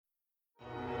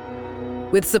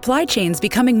With supply chains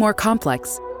becoming more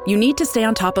complex, you need to stay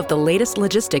on top of the latest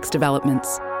logistics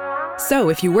developments. So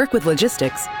if you work with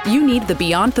logistics, you need the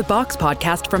Beyond the Box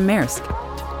podcast from Maersk.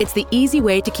 It's the easy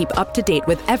way to keep up to date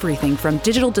with everything from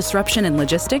digital disruption in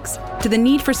logistics to the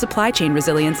need for supply chain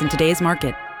resilience in today's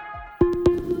market.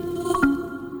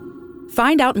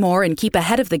 Find out more and keep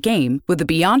ahead of the game with the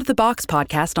Beyond the Box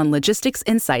podcast on logistics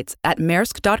insights at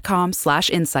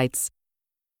maersk.com/insights.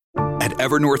 At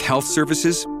Evernorth Health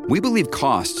Services, we believe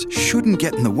costs shouldn't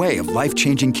get in the way of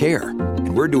life-changing care,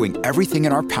 and we're doing everything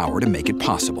in our power to make it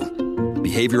possible.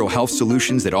 Behavioral health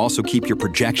solutions that also keep your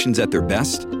projections at their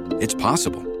best? It's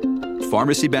possible.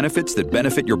 Pharmacy benefits that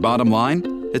benefit your bottom line?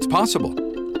 It's possible.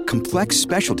 Complex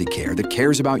specialty care that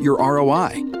cares about your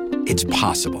ROI? It's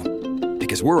possible.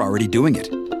 Because we're already doing it.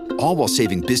 All while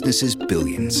saving businesses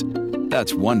billions.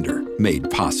 That's Wonder made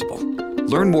possible.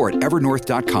 Learn more at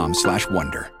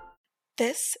evernorth.com/wonder.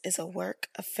 This is a work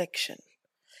of fiction.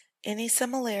 Any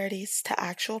similarities to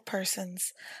actual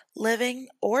persons, living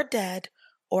or dead,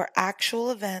 or actual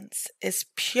events is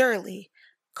purely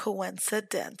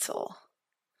coincidental.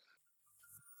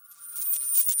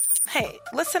 Hey,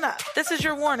 listen up. This is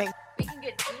your warning. We can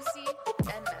get juicy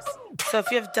and messy. So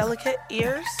if you have delicate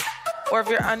ears, or if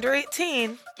you're under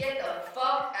 18, Get the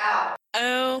fuck out.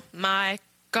 Oh my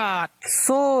God.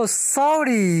 So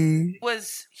sorry.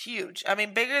 was huge. I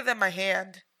mean, bigger than my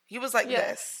hand. He was like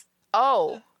this.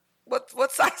 Oh,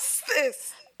 What size is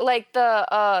this? like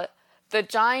the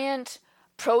giant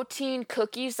protein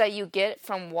cookies that you get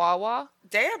from Wawa.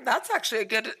 Damn, that's actually a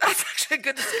good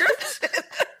description.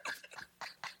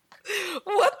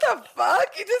 What the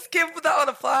fuck? You just came with that on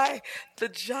the fly. The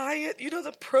giant,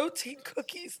 the protein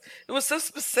cookies. It was so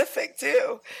specific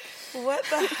too. What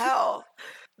the hell?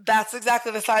 That's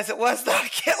exactly the size it was, though. I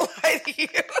can't lie to you.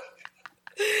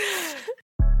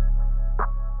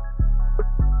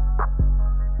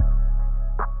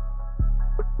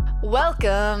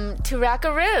 Welcome to Rack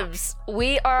of Ribs.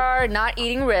 We are not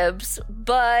eating ribs,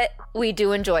 but we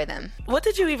do enjoy them. What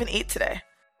did you even eat today?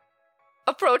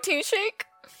 A protein shake?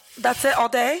 That's it all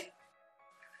day?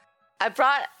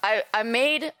 I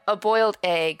made a boiled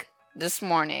egg this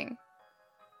morning,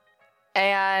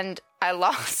 and I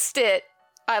lost it.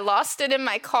 I lost it in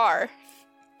my car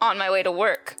on my way to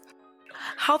work.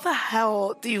 How the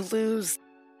hell do you lose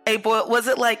a boil? Was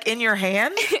it like in your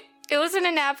hand? It was in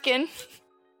a napkin.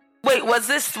 Wait, was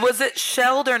it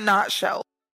shelled or not shelled?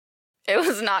 It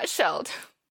was not shelled.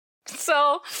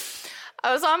 So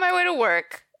I was on my way to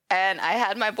work, and I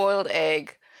had my boiled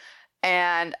egg,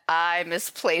 and I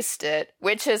misplaced it,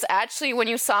 which is actually when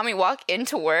you saw me walk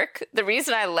into work, the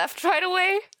reason I left right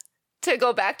away to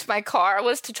go back to my car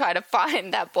was to try to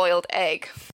find that boiled egg.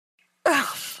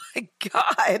 Oh my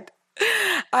God.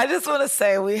 I just want to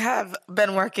say we have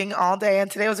been working all day, and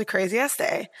today was a crazy ass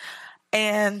day.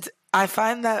 And I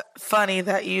find that funny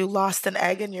that you lost an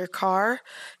egg in your car,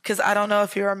 because I don't know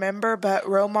if you remember, but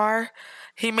Romar,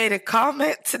 he made a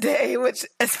comment today, which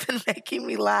has been making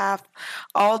me laugh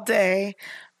all day.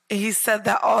 He said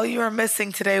that all you were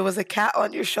missing today was a cat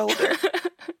on your shoulder.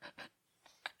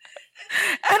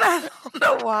 And I don't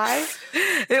know why.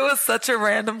 It was such a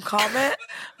random comment,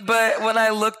 but when I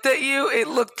looked at you, it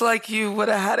looked like you would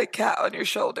have had a cat on your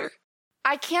shoulder.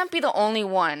 I can't be the only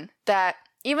one that,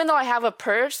 even though I have a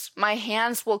purse, my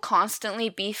hands will constantly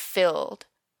be filled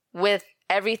with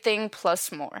everything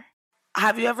plus more.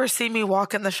 Have you ever seen me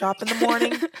walk in the shop in the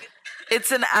morning?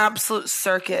 It's an absolute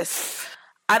circus.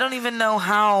 I don't even know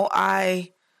how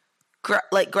I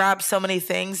grab so many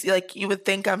things. Like, you would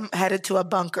think I'm headed to a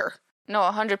bunker. No,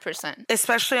 100%.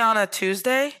 Especially on a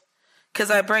Tuesday,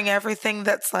 because I bring everything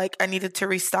that's like I needed to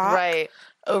restock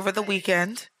over the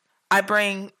weekend.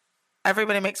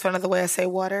 Everybody makes fun of the way I say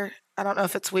water. I don't know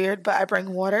if it's weird, but I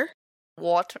bring water.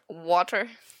 Water.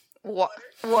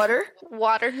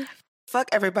 Fuck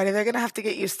everybody. They're going to have to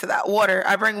get used to that. Water.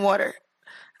 I bring water.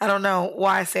 I don't know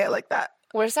why I say it like that.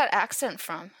 Where's that accent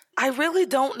from? I really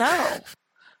don't know.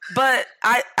 But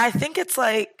I think it's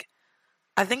like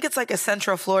a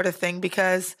Central Florida thing,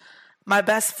 because my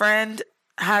best friend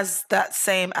has that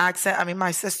same accent. I mean,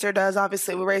 my sister does.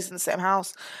 Obviously, we're raised in the same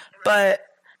house. But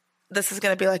this is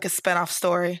going to be like a spinoff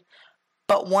story.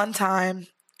 But one time,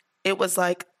 it was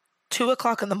like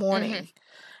 2:00 in the morning.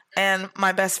 And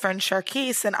my best friend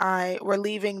Sharkise and I were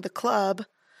leaving the club,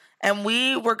 and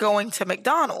we were going to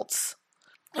McDonald's.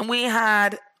 And we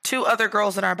had 2 other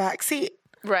girls in our back seat.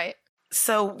 Right.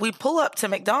 So we pull up to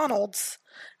McDonald's,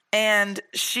 and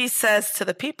she says to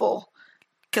the people,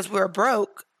 because we were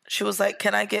broke, she was like,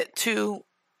 "Can I get 2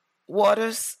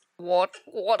 waters?"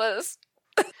 Waters?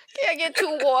 Can I get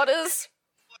 2 waters?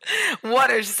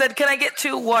 Water. She said, can I get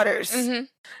 2 waters? Mm-hmm.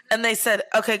 And they said,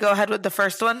 okay, go ahead with the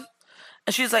first one.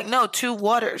 And she's like, no, 2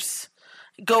 waters.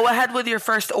 Go ahead with your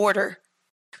first order.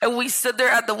 And we stood there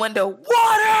at the window.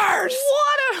 Waters!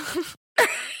 Water!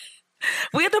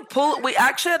 We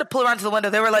actually had to pull around to the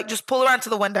window. They were like, just pull around to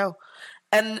the window.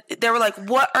 And they were like,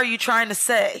 what are you trying to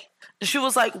say? And she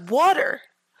was like, water.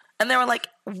 And they were like,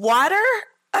 water?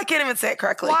 I can't even say it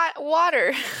correctly.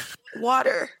 Water.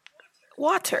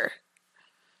 Water.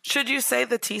 Should you say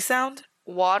the T sound?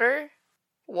 Water?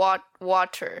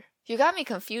 Water. You got me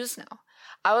confused now.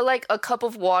 I would like a cup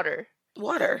of water.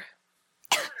 Water.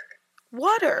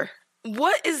 What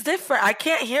is different? I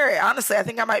can't hear it. Honestly, I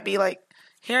think I might be like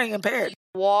hearing impaired.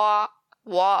 Water.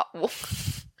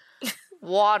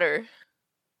 Water.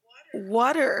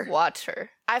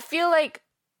 I feel like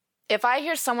if I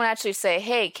hear someone actually say,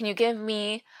 hey, can you give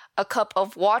me a cup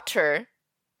of water?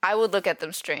 I would look at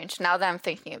them strange now that I'm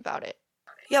thinking about it.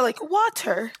 Yeah, like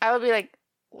water. I would be like,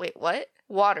 wait, what?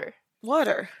 Water.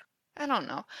 I don't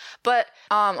know. But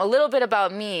a little bit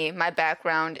about me, my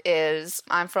background is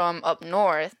I'm from up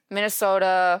north,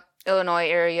 Minnesota, Illinois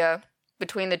area,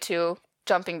 between the two,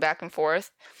 jumping back and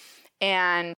forth.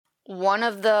 And one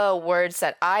of the words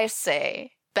that I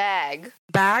say, bag.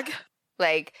 Bag?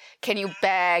 Like, can you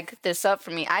bag this up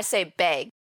for me? I say bag.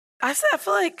 I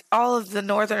feel like all of the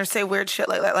Northerners say weird shit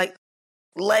like that, like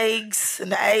legs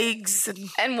and eggs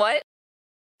and what?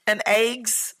 And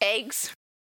eggs. Eggs.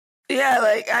 Yeah,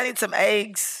 like I need some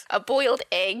eggs. A boiled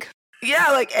egg.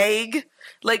 Yeah, like egg.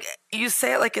 Like you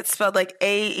say it like it's spelled like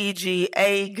A-E-G,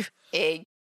 egg. Egg.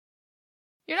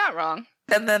 You're not wrong.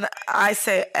 And then I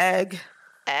say egg.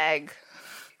 Egg.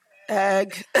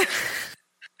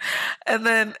 And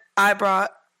then I brought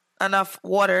enough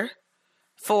water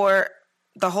for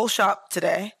the whole shop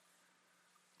today.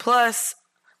 Plus,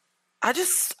 I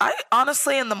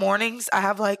honestly, in the mornings, I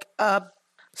have like a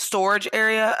storage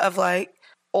area of like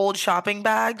old shopping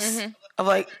bags, of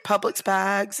like Publix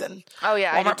bags and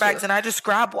Walmart bags, and I just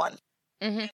grab one.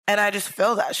 And I just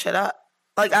fill that shit up.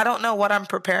 Like, I don't know what I'm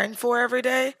preparing for every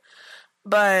day,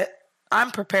 but I'm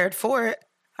prepared for it.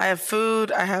 I have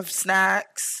food, I have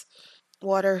snacks,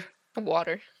 water,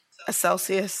 a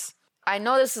Celsius. I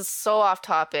know this is so off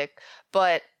topic,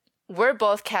 but we're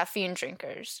both caffeine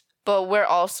drinkers, but we're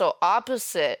also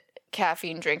opposite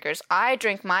caffeine drinkers. I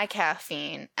drink my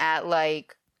caffeine at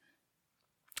like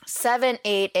 7,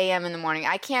 8 a.m. in the morning.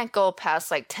 I can't go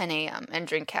past like 10 a.m. and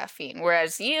drink caffeine.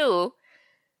 Whereas you...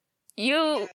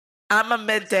 I'm a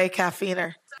midday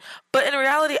caffeiner. But in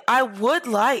reality, I would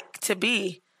like to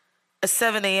be a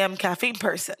 7 a.m. caffeine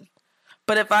person.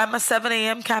 But if I'm a 7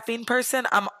 a.m. caffeine person,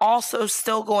 I'm also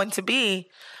still going to be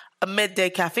a midday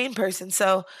caffeine person.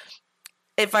 So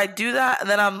if I do that,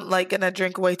 then I'm like going to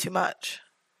drink way too much.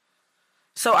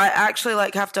 So I actually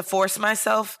like have to force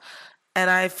myself. And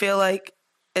I feel like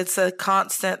it's a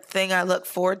constant thing I look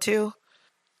forward to.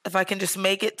 If I can just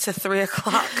make it to 3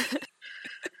 o'clock.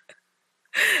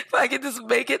 If I can just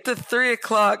make it to 3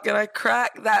 o'clock and I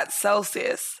crack that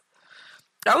Celsius.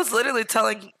 I was literally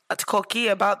telling Koki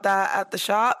about that at the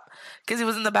shop because he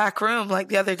was in the back room like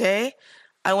the other day.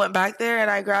 I went back there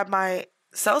and I grabbed my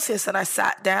Celsius and I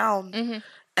sat down.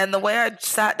 And the way I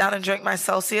sat down and drank my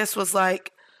Celsius was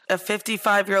like a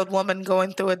 55-year-old woman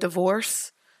going through a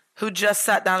divorce who just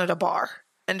sat down at a bar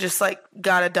and just like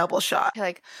got a double shot. You're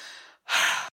like,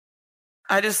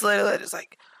 I just literally just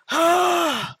like,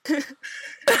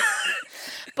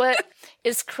 But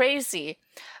it's crazy.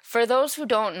 For those who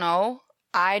don't know,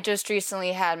 I just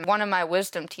recently had one of my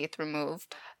wisdom teeth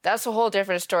removed. That's a whole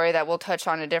different story that we'll touch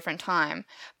on a different time.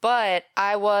 But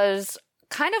I was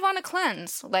kind of on a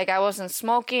cleanse. Like, I wasn't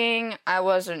smoking, I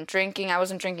wasn't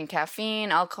drinking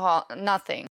caffeine, alcohol,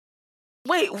 nothing.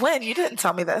 Wait, when? You didn't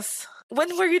tell me this.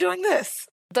 When were you doing this?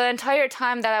 The entire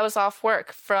time that I was off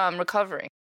work from recovering.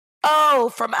 Oh,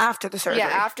 from after the surgery. Yeah,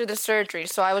 after the surgery.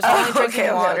 So I was only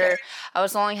drinking water. I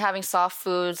was only having soft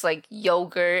foods like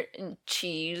yogurt and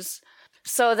cheese.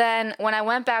 So then when I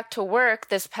went back to work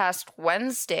this past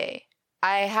Wednesday,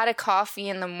 I had a coffee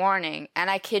in the morning. And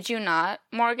I kid you not,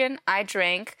 Morgan, I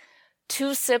drank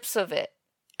 2 sips of it.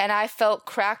 And I felt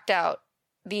cracked out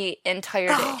the entire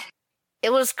day.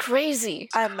 It was crazy.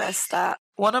 I missed that.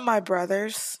 One of my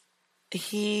brothers,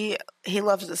 he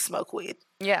loves to smoke weed.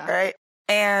 Yeah. Right?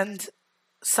 And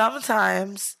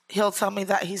sometimes he'll tell me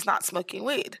that he's not smoking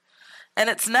weed. And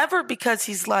it's never because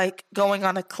he's like going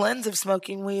on a cleanse of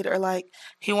smoking weed or like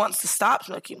he wants to stop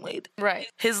smoking weed. Right.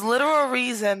 His literal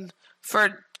reason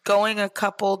for going a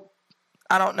couple,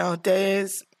 I don't know,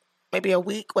 days, maybe a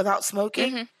week without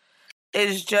smoking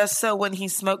is just so when he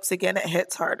smokes again, it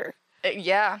hits harder.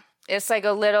 Yeah. It's like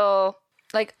a little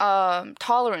like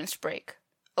tolerance break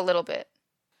a little bit.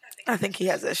 I think he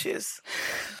has issues.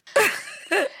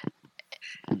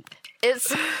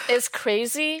 It's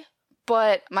crazy,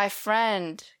 but my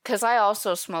friend, because I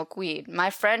also smoke weed, my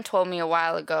friend told me a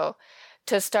while ago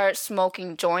to start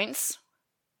smoking joints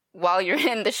while you're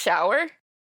in the shower.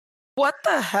 What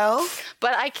the hell?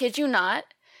 But I kid you not,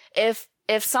 if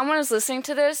someone is listening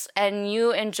to this and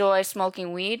you enjoy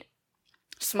smoking weed,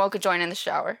 smoke a joint in the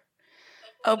shower.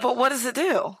 Oh, but what does it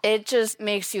do? It just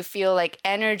makes you feel like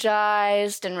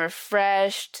energized and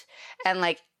refreshed, and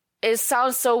like it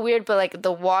sounds so weird, but like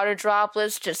the water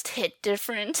droplets just hit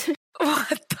different.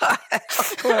 What the hell,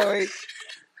 Chloe?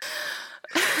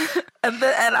 and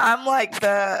I'm like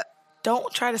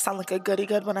don't try to sound like a goody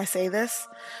good when I say this,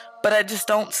 but I just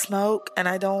don't smoke, and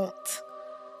I don't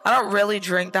really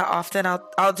drink that often.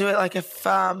 I'll do it like if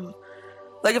I'm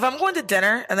going to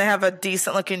dinner and they have a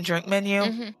decent looking drink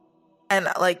menu, and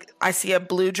like I see a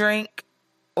blue drink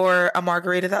or a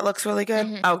margarita that looks really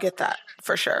good, I'll get that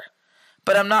for sure.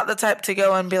 But I'm not the type to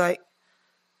go and be like,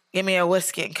 give me a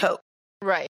whiskey and Coke.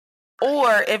 Right.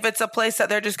 Or if it's a place that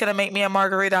they're just going to make me a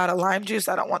margarita out of lime juice,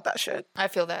 I don't want that shit. I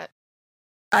feel that.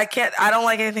 I don't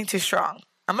like anything too strong.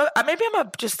 Maybe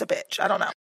I'm just a bitch. I don't know.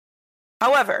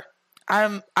 However,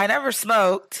 I never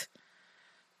smoked,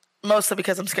 mostly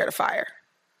because I'm scared of fire.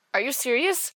 Are you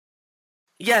serious?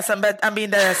 Yes, I'm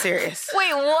being dead serious.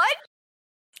 Wait, what?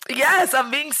 Yes,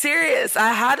 I'm being serious.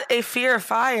 I had a fear of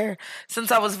fire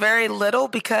since I was very little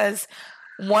because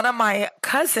one of my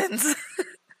cousins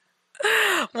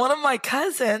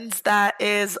that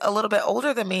is a little bit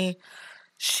older than me,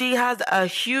 she had a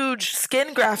huge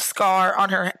skin graft scar on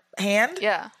her hand.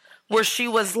 Yeah. Where she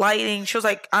was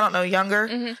like, I don't know, younger,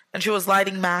 and she was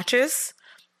lighting matches,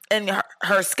 and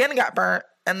her skin got burnt,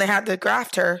 and they had to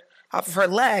graft her off of her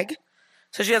leg.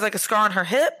 So she has like a scar on her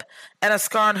hip and a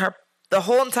scar on the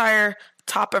whole entire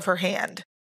top of her hand.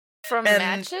 From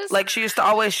matches? Like she used to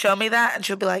always show me that, and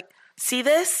she'll be like, see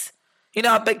this? You know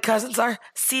how big cousins are?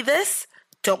 See this?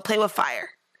 Don't play with fire.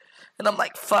 And I'm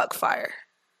like, fuck fire.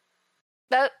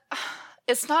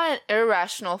 It's not an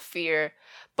irrational fear,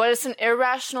 but it's an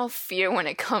irrational fear when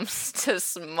it comes to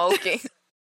smoking.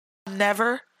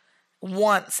 Never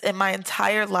once in my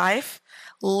entire life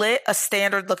lit a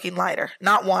standard looking lighter.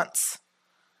 Not once.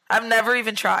 I've never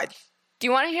even tried. Do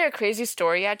you want to hear a crazy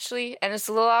story, actually? And it's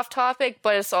a little off topic,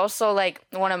 but it's also like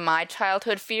one of my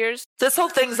childhood fears. This whole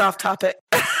thing's off topic.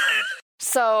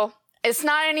 So it's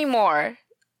not anymore,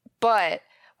 but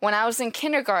when I was in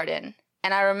kindergarten,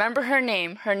 and I remember her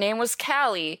name was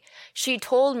Callie, she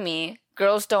told me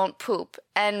girls don't poop.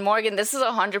 And Morgan, this is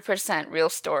 100% real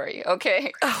story,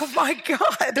 okay? Oh my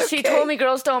God. Okay. She told me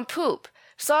girls don't poop.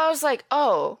 So I was like,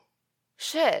 oh,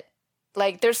 shit.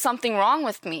 Like, there's something wrong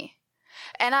with me.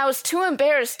 And I was too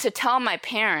embarrassed to tell my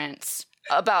parents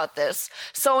about this.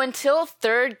 So until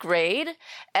 3rd grade,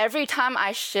 every time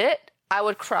I shit, I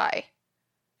would cry.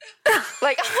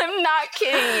 Like, I'm not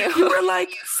kidding you. You were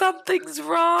like, something's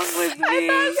wrong with me. I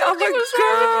thought something was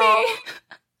wrong with me.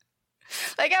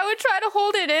 Like, I would try to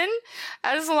hold it in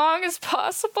as long as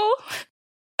possible.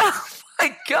 Oh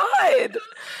my God.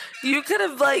 You could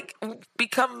have, like,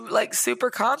 become, like,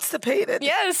 super constipated.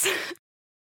 Yes.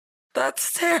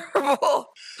 That's terrible.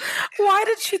 Why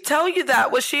did she tell you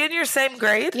that? Was she in your same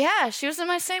grade? Yeah, she was in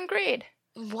my same grade.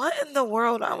 What in the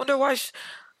world? I wonder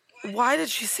why did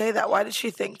she say that? Why did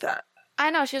she think that? I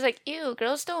know. She was like, ew,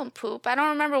 girls don't poop. I don't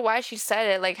remember why she said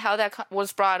it, like how that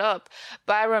was brought up.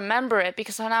 But I remember it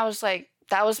because when I was like,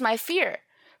 that was my fear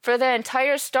for the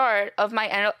entire start of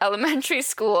my elementary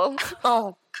school.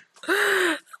 Oh,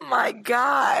 my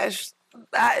gosh.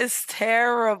 That is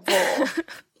terrible.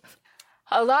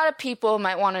 A lot of people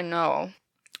might want to know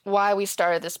why we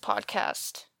started this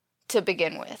podcast to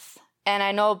begin with. And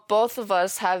I know both of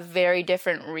us have very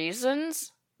different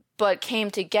reasons, but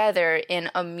came together in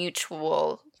a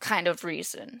mutual kind of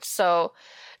reason. So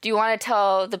do you want to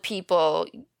tell the people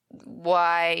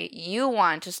why you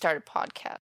want to start a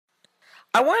podcast?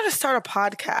 I wanted to start a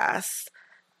podcast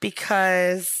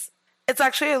because it's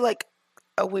actually like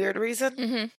a weird reason.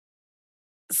 Mm-hmm.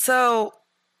 So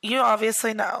you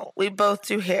obviously know we both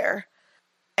do hair.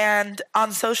 And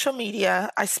on social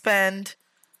media, I spend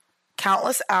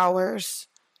countless hours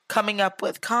coming up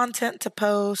with content to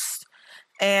post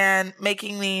and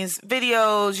making these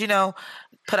videos, you know,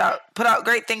 put out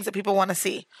great things that people want to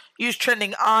see. Use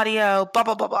trending audio, blah,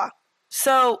 blah, blah, blah.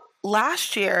 So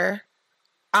last year,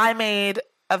 I made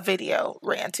a video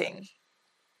ranting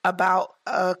about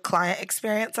a client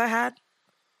experience I had.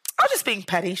 I was just being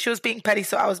petty. She was being petty,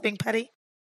 so I was being petty.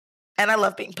 And I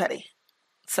love being petty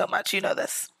so much. You know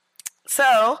this.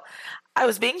 So I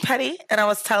was being petty and I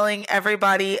was telling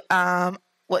everybody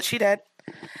what she did.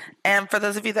 And for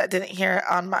those of you that didn't hear it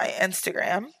on my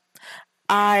Instagram,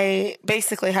 I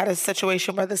basically had a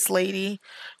situation where this lady,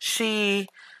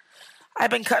 I've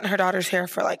been cutting her daughter's hair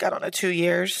for 2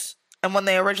 years. And when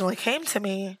they originally came to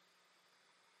me,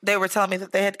 they were telling me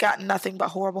that they had gotten nothing but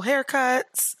horrible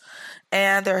haircuts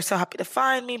and they were so happy to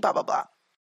find me, blah, blah, blah.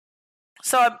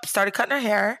 So I started cutting her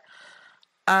hair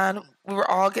and we were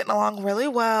all getting along really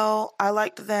well. I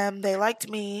liked them. They liked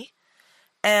me.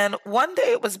 And one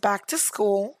day it was back to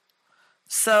school.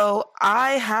 So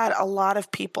I had a lot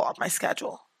of people on my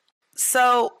schedule.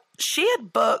 So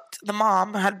the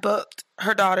mom had booked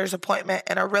her daughter's appointment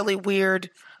in a really weird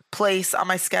place on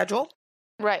my schedule.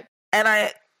 Right.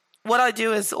 And what I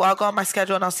do is I'll go on my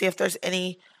schedule and I'll see if there's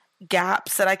any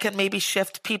gaps that I can maybe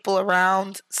shift people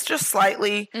around just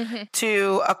slightly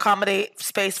to accommodate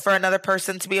space for another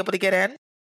person to be able to get in.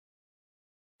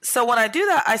 So when I do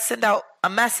that, I send out a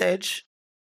message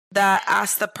that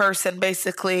asks the person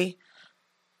basically,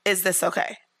 is this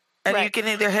okay? And you can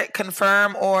either hit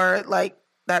confirm or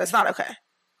that is not okay.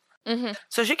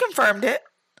 So she confirmed it.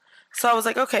 So I was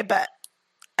like, okay, bet.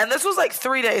 And this was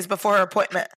 3 days before her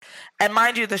appointment. And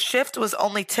mind you, the shift was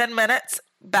only 10 minutes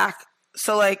back.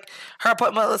 So her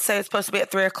appointment, let's say it's supposed to be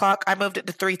at 3 o'clock. I moved it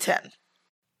to 3:10.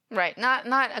 Right. Not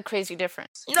a crazy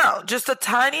difference. No, just the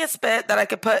tiniest bit that I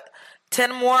could put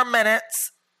 10 more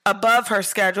minutes above her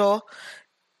schedule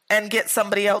and get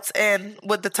somebody else in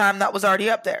with the time that was already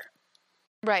up there.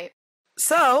 Right.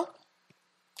 So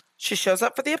she shows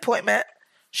up for the appointment.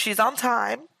 She's on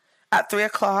time at 3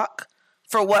 o'clock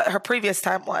for what her previous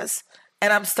time was.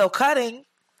 And I'm still cutting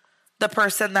the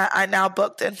person that I now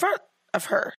booked in front of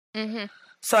her.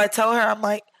 So I tell her, I'm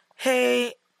like,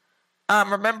 hey,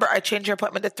 remember I changed your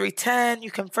appointment to 3:10.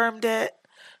 You confirmed it.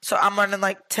 So I'm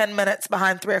running 10 minutes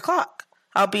behind 3 o'clock.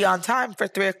 I'll be on time for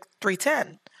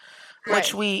 3:10,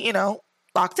 which we,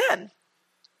 locked in.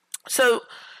 So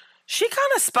she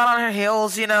kind of spun on her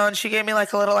heels, and she gave me a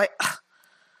little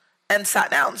and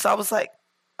sat down. So I was like,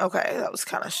 okay, that was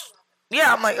kind of,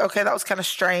 I'm like, okay, that was kind of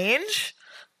strange.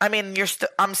 I mean,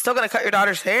 I'm still going to cut your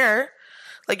daughter's hair.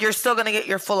 You're still going to get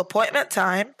your full appointment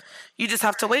time. You just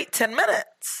have to wait 10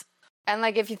 minutes. And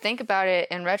if you think about it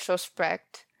in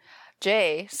retrospect,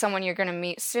 Jay, someone you're going to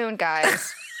meet soon,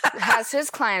 guys, has his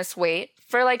clients wait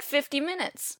for 50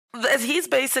 minutes. He's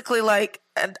basically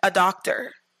a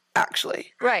doctor,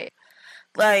 actually. Right.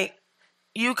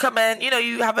 You come in,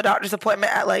 you have a doctor's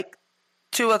appointment at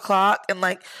 2 o'clock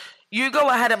and you go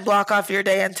ahead and block off your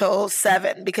day until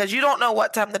 7 because you don't know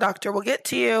what time the doctor will get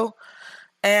to you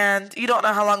and you don't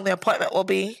know how long the appointment will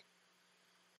be.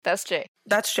 That's Jay.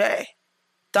 That's Jay.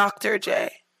 Dr.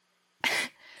 Jay.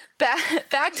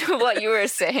 Back to what you were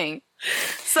saying.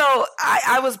 So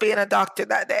I was being a doctor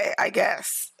that day, I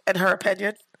guess, in her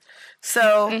opinion.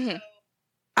 So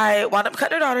I wound up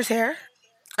cutting her daughter's hair.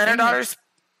 And her daughter's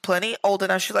plenty old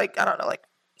enough. She's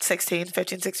 15,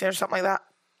 16 or something like that.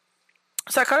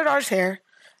 So I cut her daughter's hair.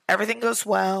 Everything goes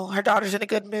well. Her daughter's in a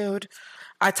good mood.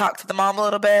 I talked to the mom a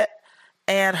little bit.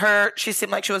 And she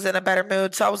seemed like she was in a better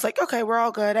mood. So I was like, okay, we're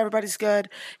all good. Everybody's good.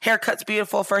 Haircut's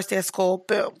beautiful. First day of school.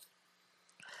 Boom.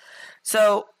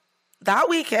 So that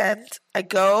weekend, I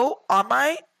go on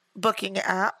my booking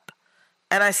app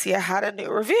and I see I had a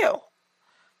new review.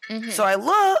 So I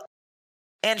look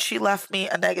and she left me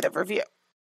a negative review.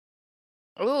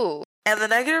 Ooh. And the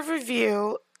negative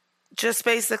review just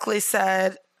basically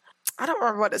said, I don't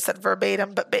remember what it said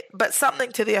verbatim, but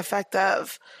something to the effect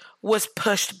of, was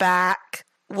pushed back,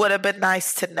 would have been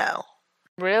nice to know.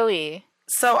 Really?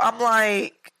 So I'm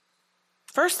like,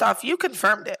 first off, you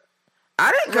confirmed it.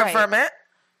 I didn't confirm it.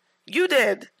 You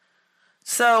did.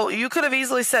 So you could have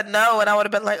easily said no, and I would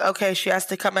have been like, okay, she has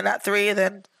to come in at 3,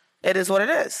 then it is what it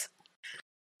is.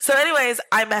 So anyways,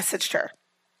 I messaged her.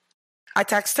 I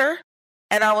texted her,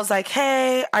 and I was like,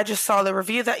 hey, I just saw the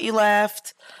review that you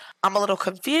left. I'm a little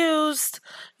confused.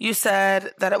 You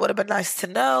said that it would have been nice to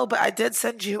know, but I did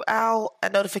send you out a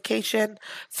notification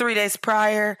 3 days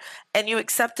prior, and you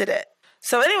accepted it.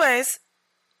 So anyways,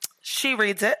 she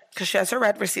reads it because she has her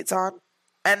read receipts on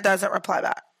and doesn't reply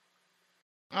back.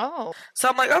 Oh. So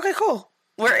I'm like, okay, cool.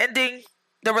 We're ending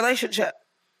the relationship.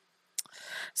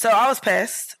 So I was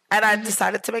pissed, and I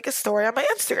decided to make a story on my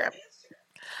Instagram.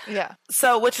 Yeah.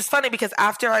 So, which is funny because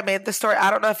after I made the story,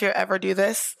 I don't know if you ever do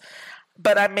this,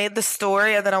 but I made the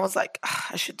story and then I was like,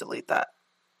 I should delete that.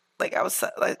 I was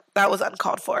like, that was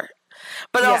uncalled for.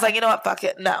 But I was like, you know what? Fuck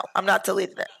it. No, I'm not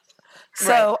deleting it.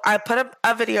 So I put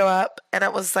a video up and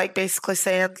it was basically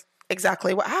saying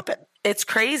exactly what happened. It's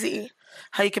crazy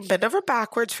how you can bend over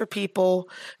backwards for people,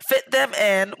 fit them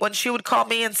in. When she would call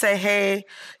me and say, hey,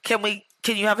 can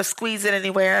you have a squeeze in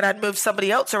anywhere? And I'd move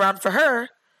somebody else around for her,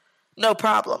 no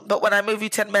problem. But when I move you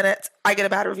 10 minutes, I get a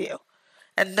bad review.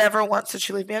 And never once did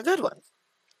she leave me a good one.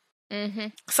 Mm-hmm.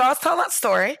 So I was telling that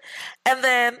story. And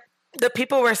then the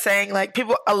people were saying, like,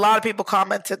 a lot of people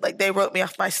commented, like, they wrote me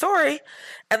off my story.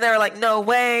 And they were like, no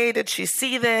way. Did she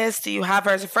see this? Do you have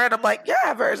her as a friend? I'm like, yeah, I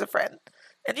have her as a friend.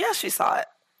 And yeah, she saw it.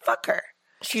 Fuck her.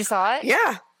 She saw it?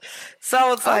 Yeah.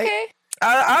 So it's like, Okay.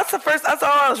 That's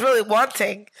all I was really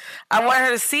wanting. I wanted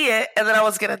her to see it, and then I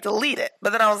was going to delete it.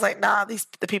 But then I was like, nah,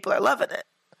 the people are loving it.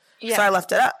 Yeah. So I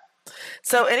left it up.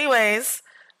 So anyways,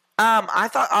 I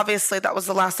thought obviously that was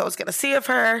the last I was going to see of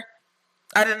her.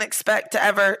 I didn't expect to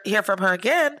ever hear from her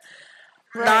again.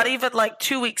 Right. Not even like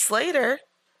 2 weeks later,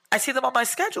 I see them on my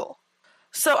schedule.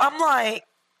 So I'm like,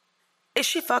 is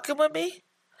she fucking with me?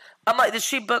 I'm like, did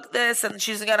she book this and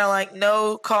she's going to like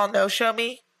no call, no show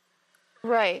me?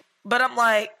 Right. But I'm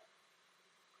like,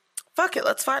 fuck it,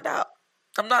 let's find out.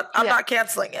 I'm not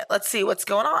canceling it. Let's see what's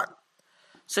going on.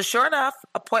 So sure enough,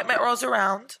 appointment rolls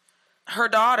around. Her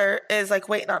daughter is like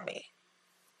waiting on me.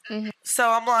 Mm-hmm. So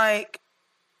I'm like,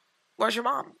 where's your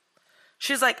mom?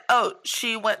 She's like, oh,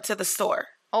 she went to the store.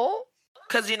 Oh?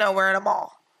 Because, we're in a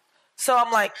mall. So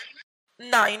I'm like,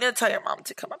 nah, you need to tell your mom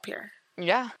to come up here.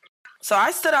 Yeah. So I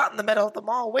stood out in the middle of the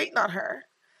mall waiting on her.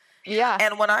 Yeah.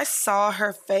 And when I saw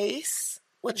her face,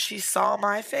 when she saw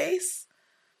my face,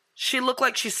 she looked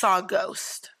like she saw a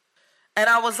ghost. And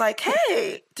I was like,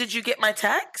 hey, did you get my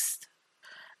text?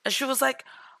 And she was like,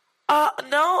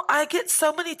 no, I get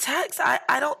so many texts.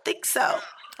 I don't think so.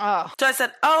 Oh. So I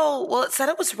said, oh, well, it said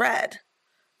it was read.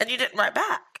 And you didn't write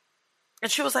back.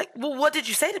 And she was like, well, what did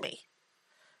you say to me?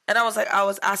 And I was like, I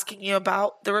was asking you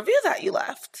about the review that you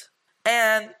left.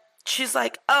 And she's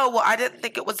like, oh, well, I didn't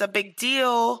think it was a big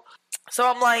deal. So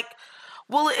I'm like,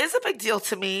 well, it is a big deal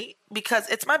to me because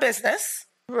it's my business.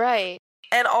 Right.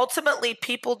 And ultimately,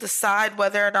 people decide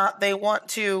whether or not they want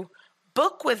to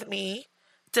book with me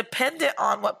dependent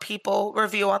on what people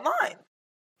review online.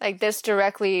 Like, this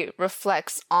directly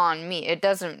reflects on me. It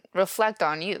doesn't reflect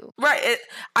on you. Right.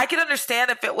 I can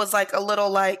understand if it was like a little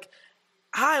like,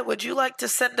 hi, would you like to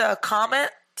send a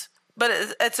comment?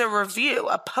 But it's a review,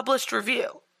 a published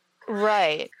review.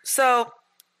 Right. So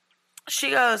she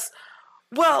goes,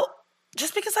 well,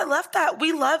 just because I left that,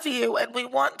 we love you and we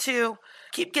want to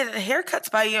keep getting haircuts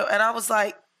by you. And I was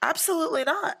like, absolutely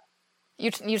not.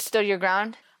 You stood your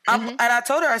ground? And I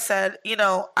told her, I said,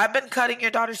 I've been cutting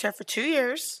your daughter's hair for 2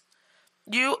 years.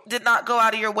 You did not go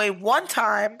out of your way one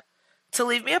time to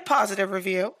leave me a positive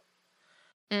review.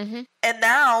 Mm-hmm. And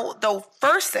now the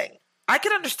first thing, I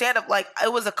can understand if like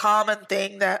it was a common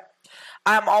thing that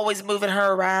I'm always moving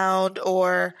her around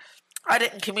or I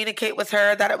didn't communicate with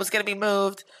her that it was going to be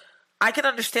moved. I can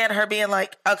understand her being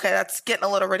like, okay, that's getting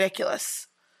a little ridiculous.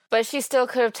 But she still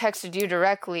could have texted you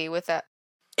directly with that.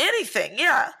 Anything,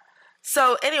 yeah.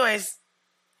 So anyways,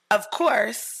 of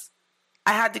course,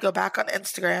 I had to go back on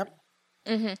Instagram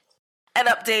Mm-hmm. and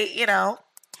update,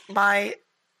 my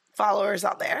followers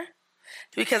on there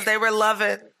because they were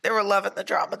loving the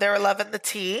drama. They were loving the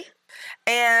tea.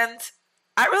 And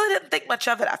I really didn't think much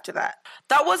of it after that.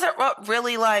 That wasn't what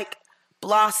really like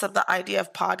blossomed the idea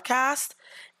of podcast.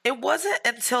 It wasn't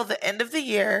until the end of the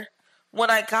year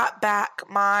when I got back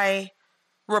my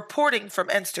reporting from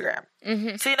Instagram.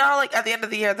 Mm-hmm. So, how like at the end of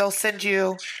the year, they'll send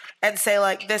you and say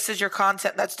like, this is your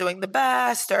content that's doing the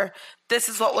best, or this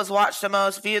is what was watched the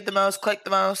most, viewed the most, clicked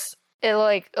the most.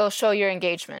 It'll show your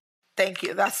engagement. Thank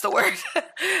you. That's the word.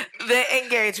 The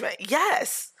engagement.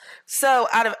 Yes. So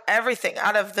out of everything,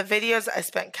 out of the videos I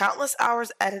spent countless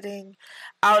hours editing,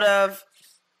 out of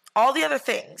all the other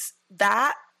things,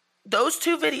 those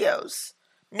 2 videos,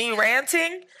 me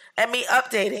ranting and me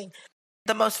updating,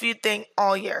 the most viewed thing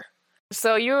all year.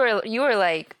 So you were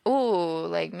like, ooh,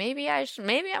 like maybe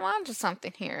I'm onto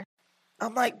something here.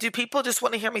 I'm like, do people just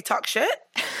want to hear me talk shit?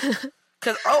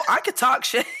 Because, I could talk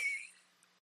shit.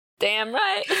 Damn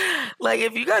right. Like,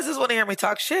 if you guys just want to hear me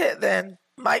talk shit, then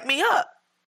mic me up.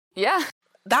 Yeah.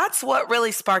 That's what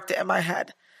really sparked it in my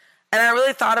head. And I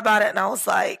really thought about it and I was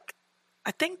like,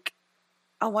 I think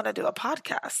I want to do a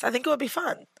podcast. I think it would be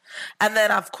fun. And then,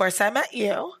 of course, I met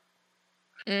you.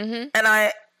 Mm-hmm.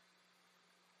 And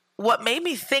what made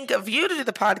me think of you to do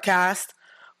the podcast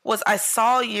was I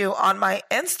saw you on my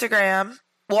Instagram,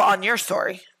 on your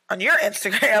story, on your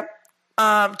Instagram,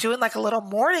 doing like a little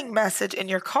morning message in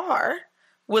your car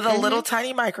with a little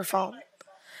tiny microphone.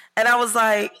 And I was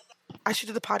like, I should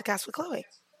do the podcast with Chloe.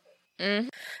 Mm-hmm.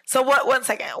 So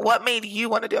what made you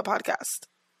want to do a podcast?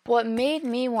 What made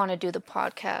me want to do the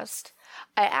podcast?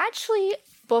 I actually,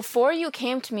 before you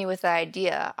came to me with the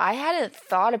idea, I hadn't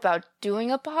thought about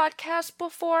doing a podcast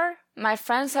before. My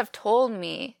friends have told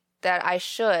me that I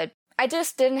should. I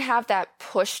just didn't have that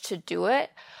push to do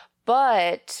it.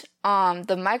 But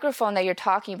the microphone that you're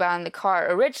talking about in the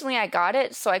car, originally I got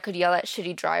it so I could yell at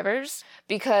shitty drivers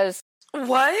because...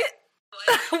 What?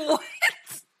 What?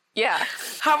 Yeah.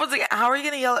 How are you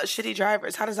going to yell at shitty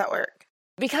drivers? How does that work?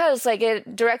 Because, like,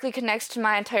 it directly connects to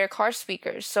my entire car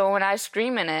speakers. So when I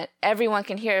scream in it, everyone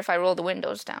can hear if I roll the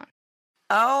windows down.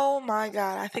 Oh, my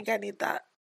God. I think I need that.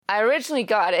 I originally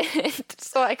got it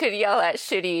so I could yell at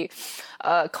shitty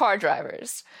car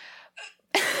drivers.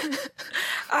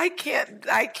 I can't.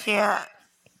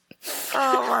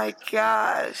 Oh, my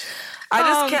gosh. I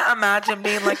just can't imagine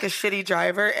being, like, a shitty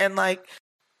driver and, like,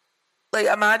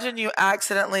 imagine you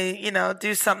accidentally,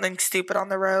 do something stupid on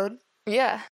the road.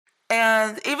 Yeah.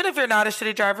 And even if you're not a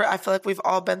shitty driver, I feel like we've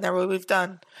all been there where we've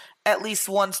done at least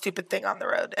one stupid thing on the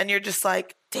road. And you're just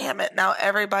like, damn it, now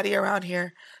everybody around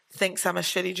here thinks I'm a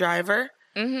shitty driver.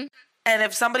 Mm-hmm. And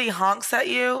if somebody honks at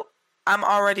you, I'm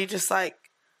already just like,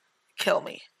 kill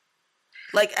me.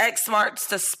 Like X marks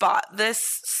the spot.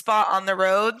 This spot on the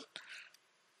road,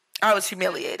 I was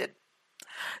humiliated.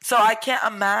 So I can't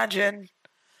imagine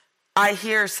I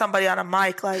hear somebody on a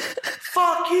mic like,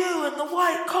 fuck you in the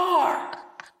white car.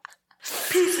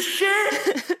 Piece of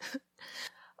shit.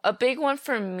 A big one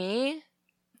for me,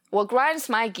 what grinds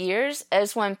my gears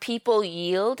is when people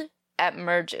yield at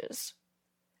merges.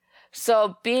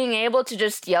 So being able to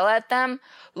just yell at them,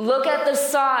 look at the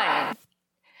sign.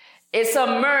 It's a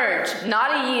merge,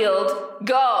 not a yield.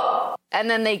 Go. And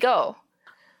then they go.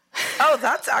 Oh,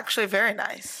 that's actually very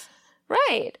nice.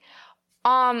 Right.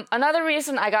 Another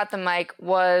reason I got the mic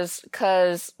was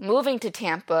because moving to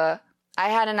Tampa, I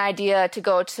had an idea to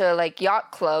go to like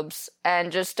yacht clubs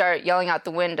and just start yelling out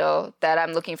the window that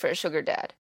I'm looking for a sugar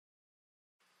dad.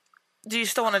 Do you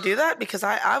still want to do that? Because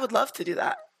I would love to do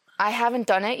that. I haven't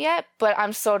done it yet, but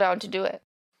I'm so down to do it.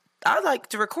 I'd like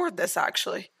to record this,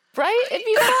 actually. Right? It'd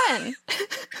be fun.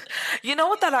 You know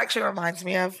what that actually reminds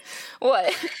me of?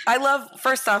 What?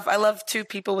 First off, I love two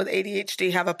people with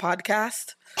ADHD have a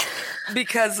podcast.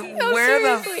 Because No, where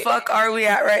seriously. the fuck are we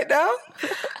at right now?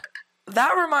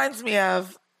 That reminds me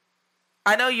of,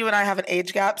 I know you and I have an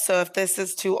age gap, so if this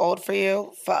is too old for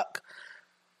you, fuck.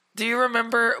 Do you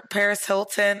remember Paris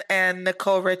Hilton and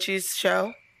Nicole Richie's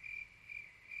show?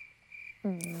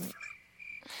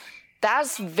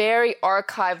 That's very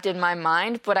archived in my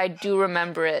mind, but I do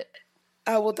remember it.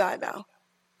 I will die now.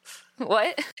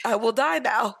 What? I will die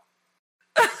now.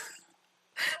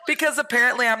 Because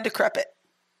apparently I'm decrepit.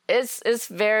 It's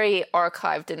very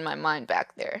archived in my mind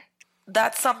back there.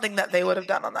 That's something that they would have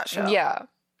done on that show. Yeah.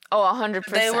 Oh, 100%.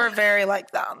 They were very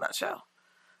like that on that show.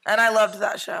 And I loved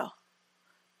that show.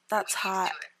 That's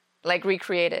hot. like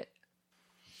recreate it.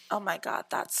 Oh my God,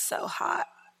 that's so hot.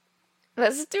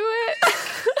 Let's do it.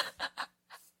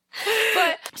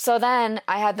 But so then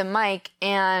I had the mic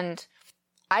and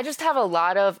I just have a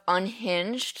lot of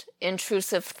unhinged,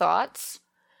 intrusive thoughts.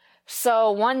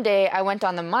 So one day I went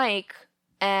on the mic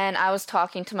and I was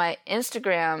talking to my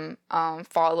Instagram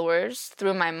followers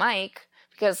through my mic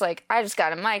because, like, I just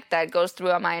got a mic that goes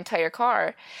throughout my entire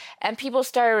car. And people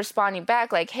started responding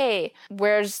back like, hey,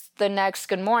 where's the next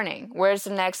good morning? Where's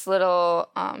the next little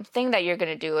thing that you're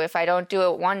going to do? If I don't do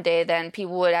it one day, then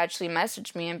people would actually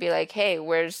message me and be like, hey,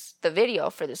 where's the video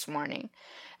for this morning?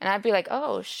 And I'd be like,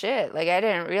 oh, shit. Like, I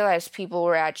didn't realize people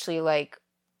were actually, like,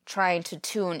 trying to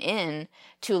tune in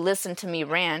to listen to me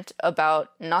rant about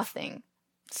nothing.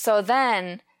 So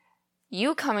then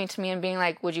you coming to me and being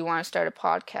like, would you want to start a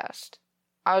podcast?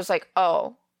 I was like,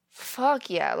 oh, fuck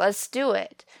yeah, let's do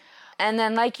it. And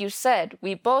then, like you said,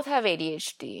 we both have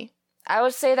ADHD. I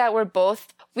would say that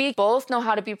we both know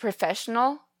how to be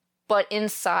professional, but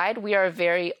inside we are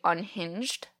very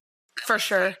unhinged. For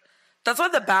sure. That's why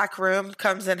the back room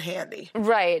comes in handy.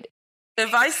 Right.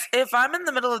 If I'm in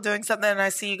the middle of doing something and I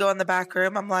see you go in the back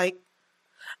room, I'm like,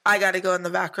 I got to go in the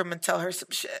back room and tell her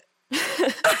some shit.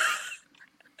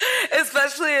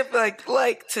 Especially if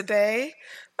like today,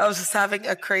 I was just having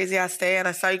a crazy ass day and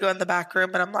I saw you go in the back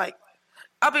room and I'm like,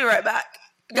 I'll be right back.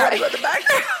 Gotta go in the back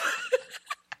room.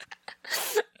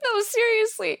 No,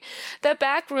 seriously. The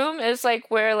back room is like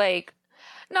where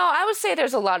no, I would say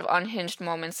there's a lot of unhinged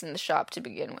moments in the shop to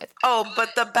begin with. Oh,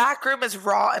 but the back room is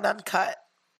raw and uncut.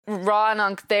 Raw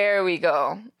and there we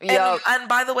go. Yup. And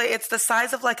by the way, it's the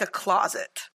size of like a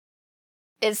closet.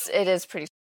 It is pretty.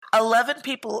 11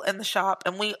 people in the shop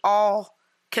and we all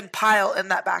can pile in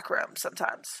that back room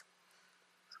sometimes.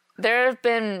 There have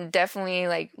been definitely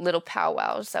like little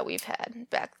powwows that we've had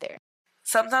back there.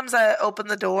 sometimes I open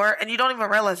the door and you don't even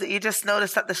realize it. You just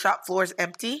notice that the shop floor is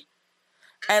empty.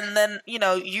 And then,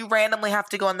 you randomly have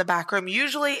to go in the back room.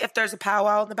 Usually, if there's a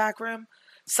powwow in the back room,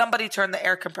 somebody turned the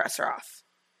air compressor off.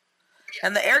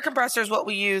 And the air compressor is what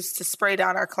we use to spray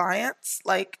down our clients,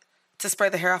 like to spray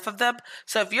the hair off of them.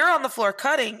 So if you're on the floor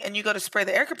cutting and you go to spray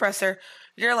the air compressor,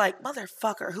 you're like,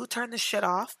 motherfucker, who turned this shit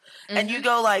off? Mm-hmm. And you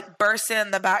go like burst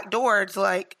in the back door to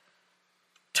like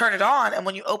turn it on. And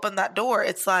when you open that door,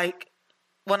 it's like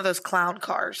one of those clown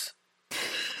cars.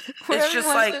 It's just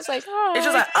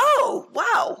like, oh,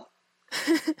 wow.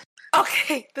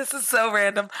 Okay, this is so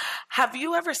random. Have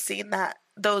you ever seen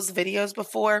those videos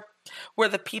before where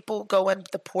the people go in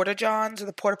the porta-johns or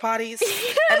the porta potties?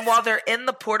 Yes. And while they're in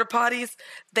the porta potties,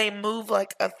 they move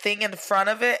like a thing in front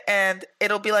of it and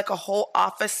it'll be like a whole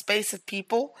office space of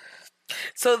people.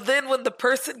 So then when the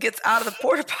person gets out of the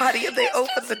porta potty and they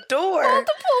open the door,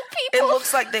 it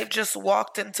looks like they've just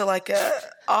walked into like a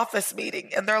office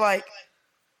meeting and they're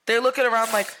looking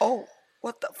around like, oh,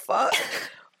 what the fuck?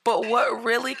 But what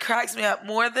really cracks me up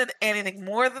more than anything,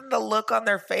 more than the look on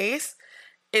their face,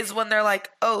 is when they're like,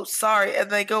 oh, sorry,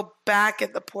 and they go back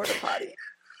in the porta potty.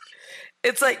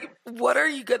 It's like, what are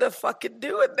you gonna fucking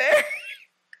do in there?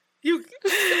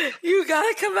 You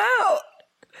gotta come out.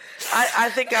 I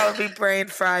think I would be brain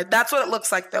fried. That's what it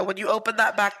looks like, though. When you open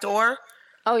that back door,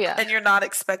 oh yeah, and you're not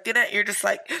expecting it, you're just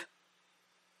like,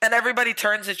 and everybody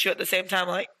turns at you at the same time,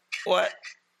 like, what?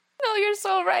 No, you're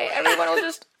so right. Everyone will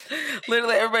just...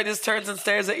 Literally, everybody just turns and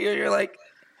stares at you. You're like,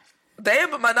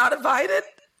 damn, am I not invited?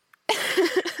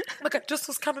 Look, I just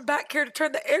was coming back here to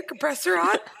turn the air compressor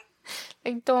on.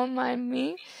 Like, don't mind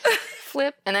me.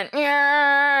 Flip, and then...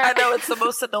 I know, it's the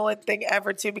most annoying thing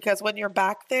ever, too, because when you're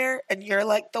back there and you're,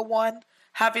 like, the one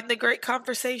having the great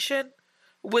conversation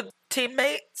with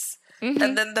teammates,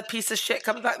 and then the piece of shit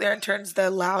comes back there and turns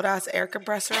the loud-ass air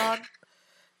compressor on.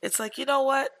 It's like, you know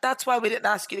what? That's why we didn't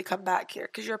ask you to come back here,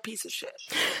 because you're a piece of shit.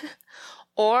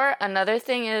 Or another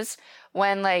thing is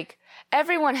when, like,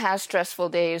 everyone has stressful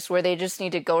days where they just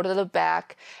need to go to the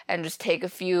back and just take a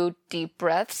few deep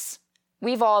breaths.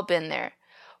 We've all been there.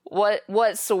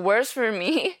 What's the worst for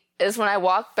me is when I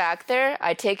walk back there,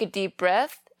 I take a deep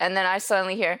breath, and then I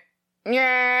suddenly hear,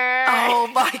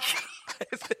 oh my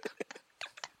God.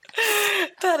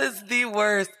 That is the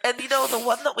worst. And the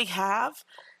one that we have,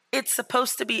 it's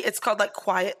called like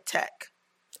quiet tech.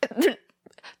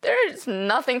 There's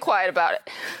nothing quiet about it.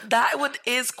 That one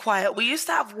is quiet. We used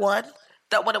to have one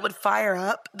that when it would fire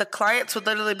up, the clients would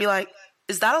literally be like,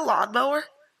 is that a lawnmower?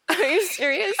 Are you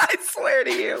serious? I swear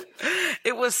to you.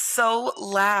 It was so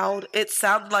loud. It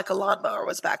sounded like a lawnmower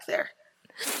was back there.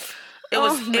 It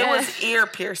was ear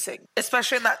piercing,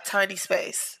 especially in that tiny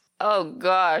space. Oh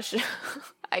gosh.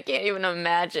 I can't even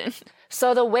imagine.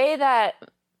 So the way that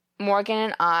Morgan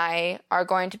and I are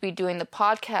going to be doing the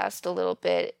podcast a little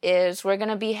bit is we're going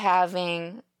to be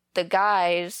having the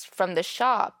guys from the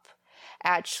shop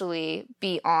actually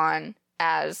be on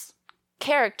as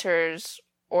characters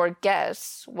or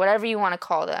guests, whatever you want to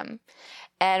call them.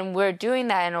 And we're doing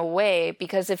that in a way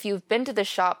because if you've been to the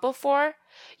shop before,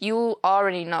 you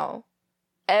already know.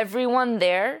 Everyone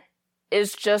there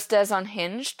is just as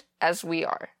unhinged as we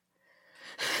are.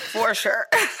 For sure.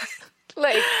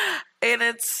 And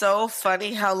it's so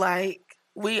funny how,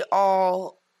 we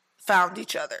all found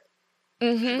each other.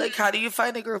 Mm-hmm. How do you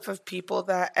find a group of people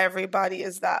that everybody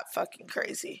is that fucking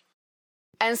crazy?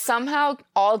 And somehow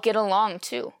all get along,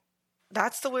 too.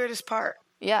 That's the weirdest part.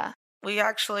 Yeah. We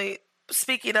actually,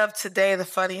 speaking of today, the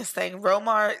funniest thing,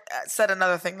 Romar said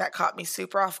another thing that caught me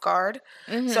super off guard.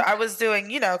 Mm-hmm. So I was doing,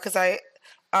 because I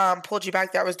pulled you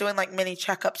back there. I was doing mini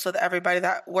checkups with everybody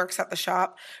that works at the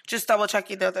shop, just double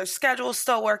checking that their schedule's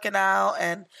still working out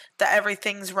and that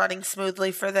everything's running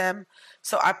smoothly for them.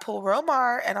 So I pull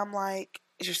Romar and I'm like,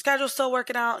 is your schedule still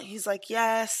working out? He's like,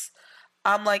 yes.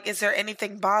 I'm like, is there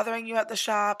anything bothering you at the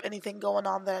shop? Anything going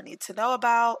on that I need to know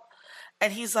about?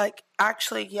 And he's like,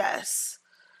 actually, yes.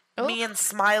 Oh. Me and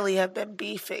Smiley have been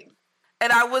beefing.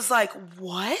 And I was like,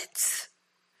 what?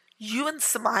 You and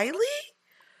Smiley?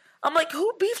 I'm like,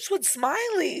 who beefs with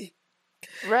Smiley?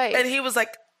 Right. And he was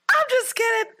like, I'm just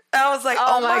kidding. I was like,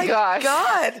 oh my gosh.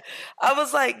 God. I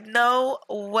was like, no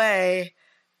way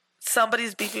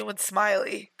somebody's beefing with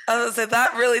Smiley. I was like,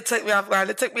 that really took me off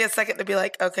guard. It took me a second to be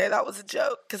like, okay, that was a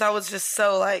joke. Because I was just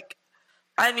so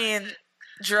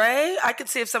Dre, I could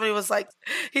see if somebody was like,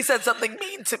 he said something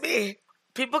mean to me.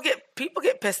 People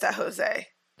get pissed at Jose.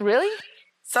 Really?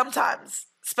 Sometimes.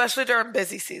 Especially during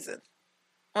busy season.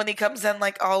 When he comes in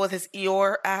all with his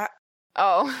Eeyore act.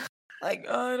 Oh. I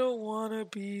don't want to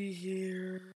be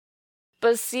here.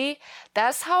 But see,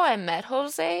 that's how I met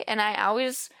Jose. And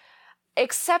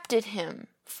accepted him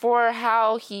for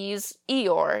how he's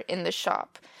Eeyore in the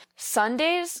shop.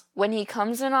 Sundays, when he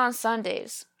comes in on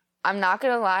Sundays, I'm not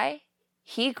gonna lie,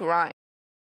 he grinds.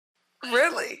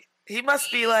 Really? He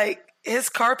must be like, his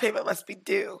car payment must be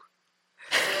due.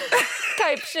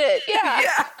 Type shit, yeah.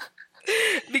 Yeah.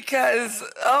 Because,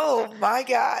 oh my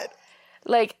God.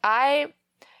 Like,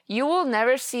 you will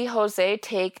never see Jose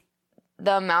take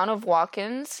the amount of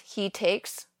walk-ins he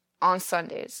takes on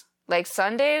Sundays. Like,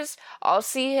 Sundays, I'll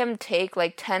see him take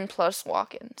like 10 plus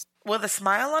walk-ins. With a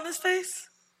smile on his face?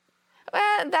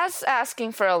 That's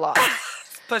asking for a lot.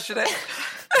 Pushing it.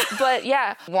 But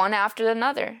yeah, one after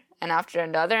another, and after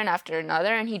another, and after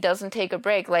another, and he doesn't take a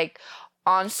break. Like,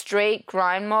 on straight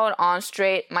grind mode, on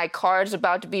straight, my car is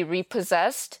about to be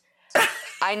repossessed.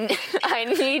 I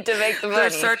need to make the money. They're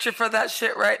searching for that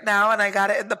shit right now, and I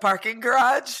got it in the parking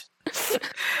garage.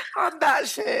 On that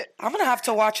shit. I'm going to have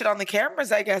to watch it on the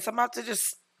cameras, I guess. I'm about to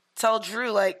just tell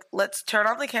Drew, like, let's turn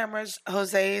on the cameras.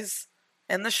 Jose's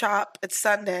in the shop. It's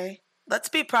Sunday. Let's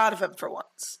be proud of him for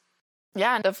once.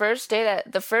 Yeah, the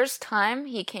first time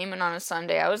he came in on a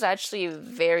Sunday, I was actually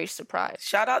very surprised.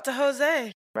 Shout out to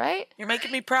Jose. Right? You're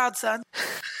making me proud, son.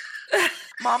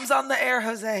 Mom's on the air,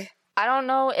 Jose. I don't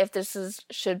know if this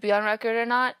should be on record or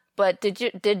not, but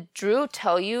did Drew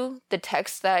tell you the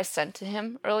text that I sent to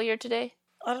him earlier today?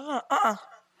 I don't know.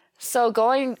 So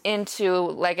going into,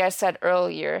 like I said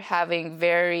earlier, having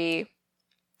very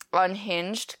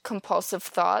unhinged, compulsive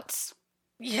thoughts.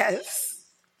 Yes.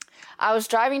 I was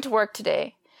driving to work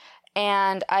today,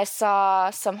 and I saw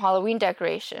some Halloween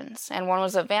decorations, and one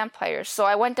was a vampire. So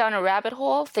I went down a rabbit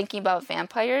hole thinking about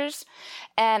vampires,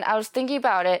 and I was thinking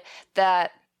about it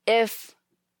that if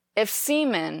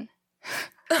semen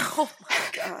oh my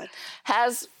God,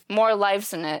 has more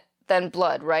lives in it than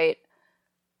blood, right?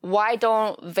 Why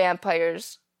don't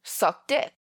vampires suck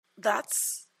dick?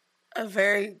 That's a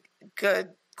very good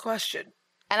question.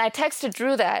 And I texted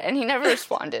Drew that, and he never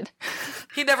responded.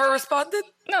 He never responded?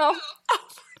 No. Oh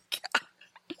my God.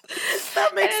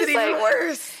 That makes it even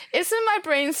worse. It's in my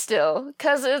brain still,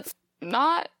 because it's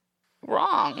not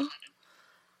wrong.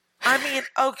 I mean,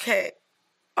 okay.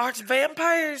 Are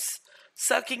vampires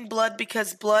sucking blood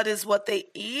because blood is what they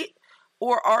eat?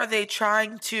 Or are they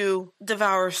trying to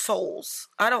devour souls?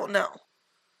 I don't know.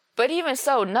 But even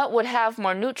so, nut would have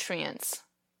more nutrients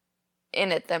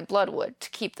in it than blood would to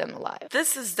keep them alive.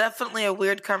 This is definitely a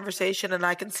weird conversation, and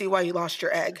I can see why you lost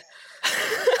your egg.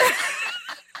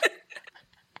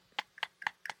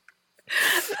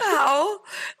 How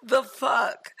the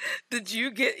fuck did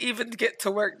you even get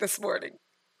to work this morning?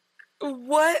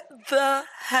 What the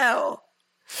hell?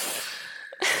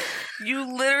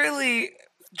 You literally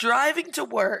driving to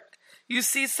work, you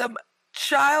see some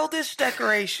childish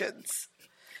decorations.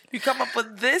 You come up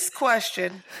with this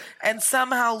question and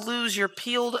somehow lose your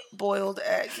peeled boiled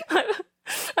egg.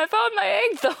 I found my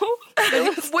egg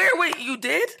though. Where? Wait, you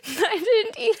did? I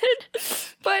didn't eat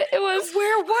it, but it was.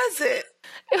 Where was it?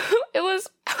 It was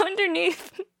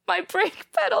underneath my brake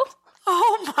pedal.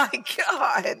 Oh my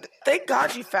God! Thank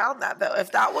God you found that though.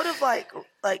 If that would have like,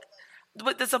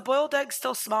 but does a boiled egg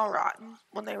still smell rotten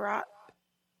when they rot?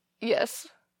 Yes,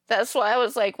 that's why I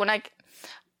was like, when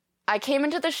I came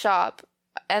into the shop.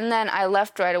 And then I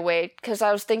left right away because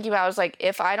I was thinking about, I was like,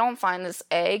 if I don't find this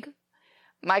egg,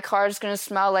 my car is going to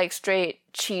smell like straight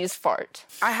cheese fart.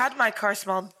 I had my car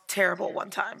smell terrible one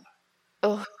time.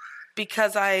 Ugh.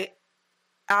 Because I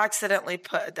accidentally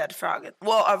put a dead frog in.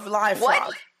 Well, a live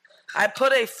frog. I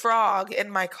put a frog in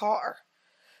my car.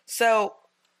 So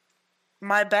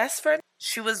my best friend,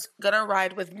 she was going to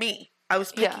ride with me. I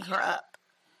was picking her up.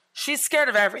 She's scared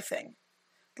of everything.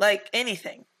 Like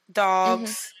anything.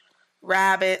 Dogs.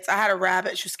 Rabbits. I had a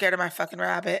rabbit. She was scared of my fucking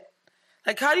rabbit.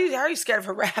 Like, how are you scared of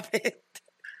a rabbit?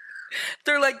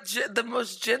 They're like the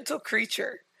most gentle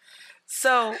creature.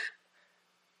 So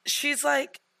she's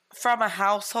like from a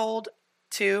household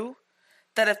too,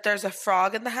 that if there's a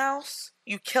frog in the house,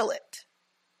 you kill it.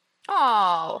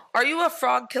 Oh. Are you a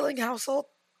frog killing household?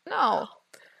 No.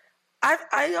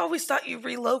 I always thought you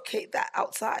relocate that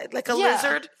outside. Like a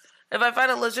lizard. If I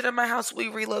find a lizard in my house, we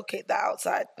relocate that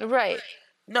outside. Right.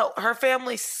 No, her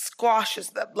family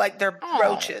squashes them like they're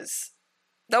roaches.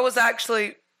 That was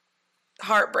actually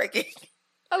heartbreaking.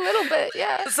 A little bit,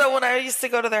 yeah. So when I used to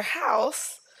go to their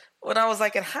house, when I was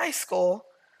like in high school,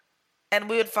 and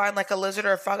we would find like a lizard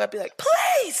or a frog, I'd be like,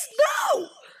 please, no!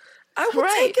 I will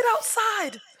take it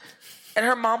outside. And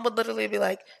her mom would literally be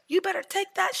like, you better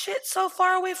take that shit so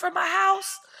far away from my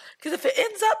house, because if it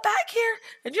ends up back here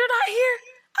and you're not here,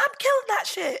 I'm killing that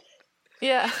shit.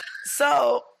 Yeah.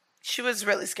 So she was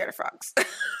really scared of frogs.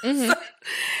 So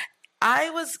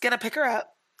I was going to pick her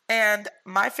up, And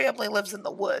my family lives in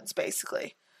the woods,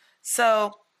 basically.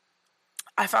 So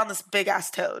I found this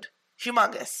big-ass toad.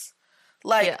 Humongous.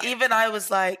 Like, even I was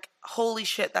like, holy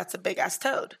shit, that's a big-ass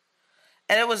toad.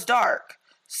 And it was dark.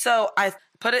 So I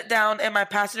put it down in my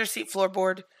passenger seat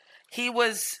floorboard. He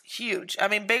was huge. I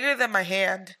mean, bigger than my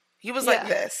hand. He was like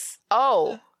this.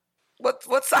 Oh.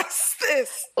 What size is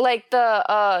this? Like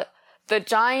the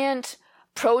giant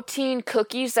protein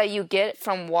cookies that you get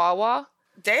from Wawa.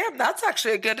 Damn, that's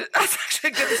actually a good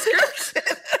description.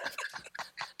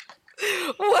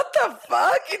 What the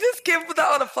fuck? You just came with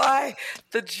that on the fly.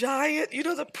 The giant,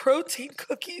 the protein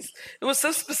cookies. It was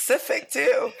so specific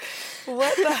too.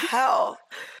 What the hell?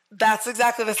 That's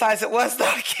exactly the size it was, though.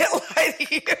 I can't lie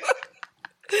to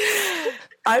you.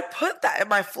 I put that in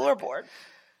my floorboard,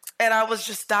 and I was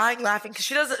just dying laughing because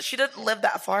she didn't live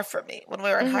that far from me when we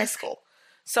were in high school.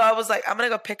 So I was like, I'm gonna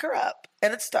go pick her up,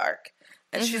 and it's dark,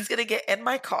 and she's gonna get in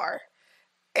my car.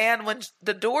 And when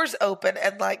the doors open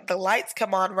and like the lights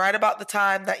come on right about the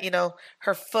time that,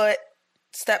 her foot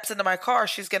steps into my car,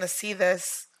 she's going to see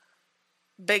this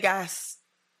big ass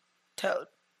toad.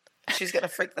 She's going to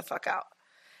freak the fuck out.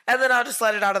 And then I'll just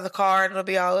let it out of the car and it'll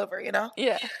be all over,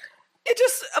 Yeah. It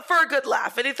just, for a good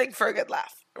laugh. Anything for a good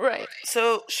laugh. Right.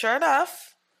 So sure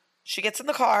enough, she gets in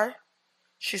the car.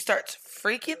 She starts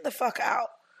freaking the fuck out.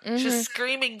 She's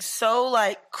screaming so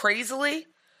like crazily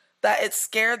that it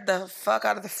scared the fuck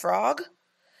out of the frog.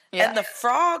 Yeah. And the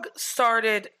frog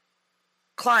started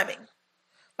climbing.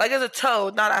 Like as a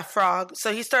toad, not a frog.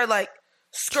 So he started like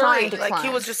scurrying. Like he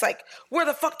was just like, where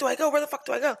the fuck do I go? Where the fuck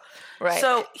do I go? Right.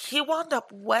 So he wound up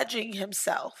wedging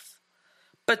himself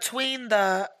between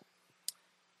the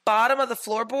bottom of the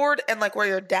floorboard and like where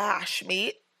your dash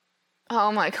meet.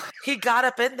 Oh my God. He got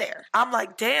up in there. I'm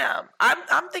like, damn.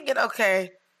 I'm thinking, okay,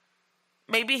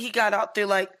 maybe he got out through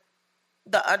like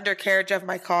the undercarriage of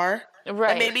my car.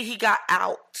 Right. And maybe he got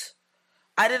out.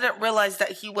 I didn't realize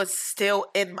that he was still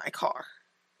in my car.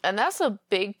 And that's a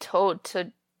big toad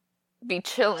to be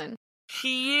chilling.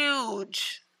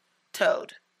 Huge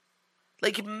toad.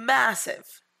 Like massive.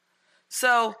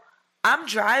 So I'm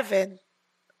driving.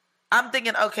 I'm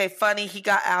thinking, okay, funny, he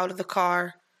got out of the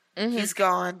car. He's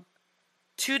gone.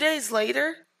 2 days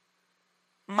later,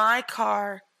 my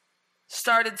car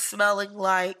started smelling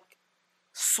like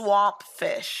swamp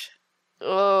fish.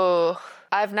 Oh,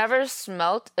 I've never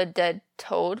smelt a dead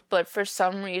toad, but for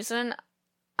some reason,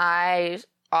 I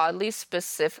oddly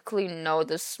specifically know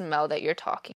the smell that you're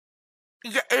talking.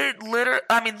 Yeah, it literally,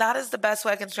 I mean, that is the best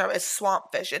way I can describe it. It's swamp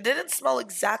fish. It didn't smell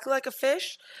exactly like a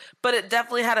fish, but it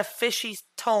definitely had a fishy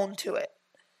tone to it.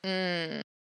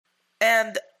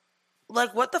 And,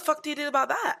 like, what the fuck do you do about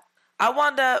that? I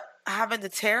wound up having to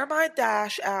tear my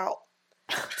dash out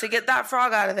to get that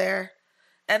frog out of there.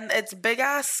 And it's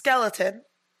big-ass skeleton.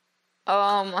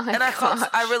 Oh, my God.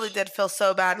 I really did feel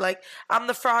so bad. Like, I'm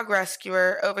the frog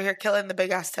rescuer over here killing the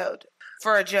big-ass toad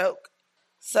for a joke.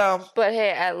 So, but hey,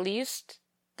 at least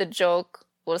the joke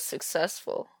was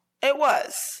successful. It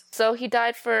was. So he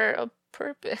died for a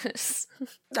purpose.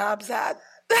 No, I'm sad.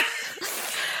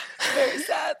 Very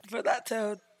sad for that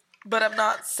toad. But I'm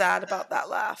not sad about that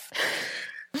laugh.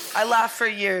 I laughed for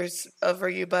years over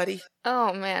you, buddy.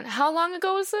 Oh, man. How long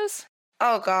ago was this?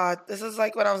 Oh, God. This is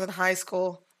like when I was in high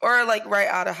school. Or like right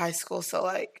out of high school. So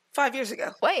like 5 years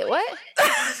ago. Wait, what?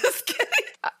 Just kidding.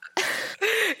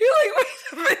 You're like, wait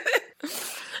a minute.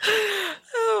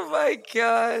 Oh my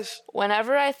gosh.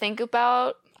 Whenever I think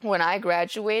about when I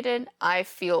graduated, I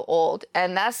feel old.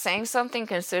 And that's saying something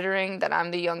considering that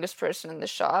I'm the youngest person in the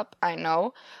shop, I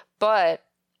know. But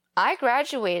I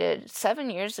graduated 7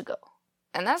 years ago.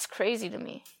 And that's crazy to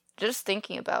me. Just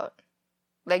thinking about.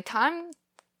 Like time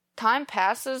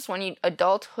passes when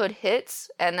adulthood hits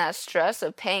and that stress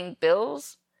of paying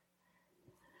bills.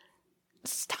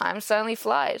 Time suddenly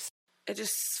flies. It's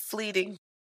just fleeting.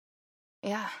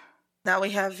 Yeah. Now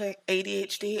we have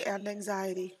ADHD and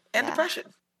anxiety and depression.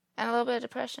 And a little bit of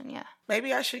depression, yeah.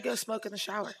 Maybe I should go smoke in the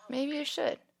shower. Maybe you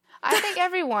should. I think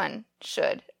everyone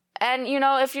should. And,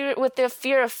 if you're with the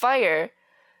fear of fire,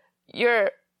 you're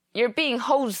being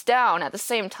hosed down at the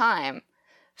same time.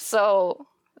 So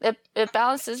it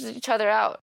balances each other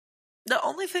out. The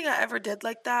only thing I ever did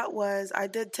like that was I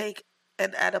did take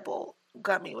an edible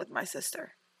gummy with my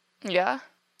sister. Yeah?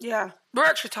 Yeah. We're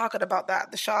actually talking about that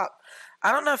at the shop.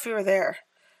 I don't know if you were there,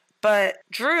 but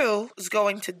Drew was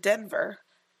going to Denver,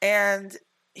 and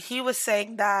he was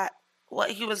saying that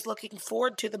what he was looking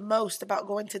forward to the most about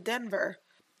going to Denver,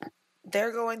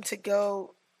 they're going to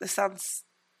go,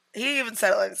 he even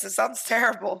said it like this, it sounds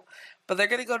terrible, but they're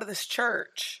going to go to this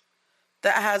church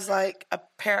that has like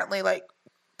apparently like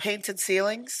painted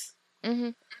ceilings.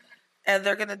 and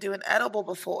they're going to do an edible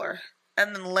before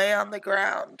and then lay on the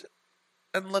ground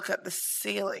and look at the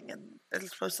ceiling, and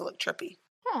it's supposed to look trippy.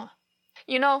 Huh.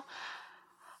 You know,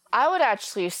 I would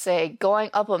actually say going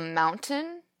up a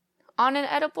mountain on an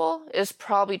edible is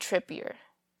probably trippier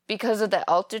because of the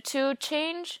altitude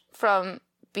change from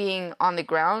being on the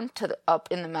ground to up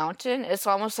in the mountain. It's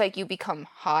almost like you become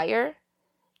higher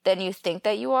than you think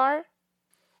that you are.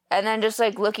 And then just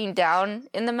like looking down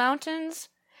in the mountains,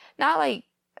 not like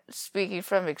speaking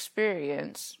from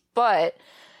experience, but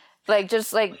like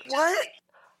just like What?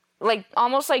 Like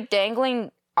almost like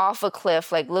dangling off a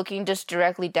cliff, like looking just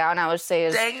directly down, I would say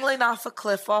is Dangling off a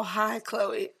cliff all high,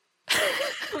 Chloe.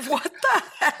 What the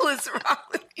hell is wrong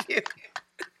with you?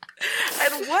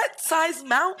 And what size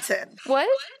mountain? what?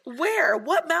 Where?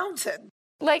 What mountain?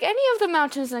 Like any of the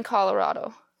mountains in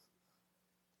Colorado.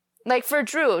 Like for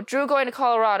Drew going to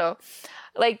Colorado.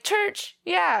 Like church,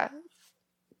 yeah.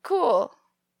 Cool.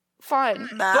 Fun.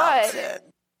 But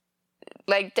Mountain.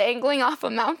 like dangling off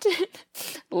a mountain,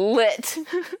 lit.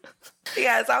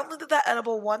 Yes, I only did that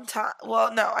edible one time.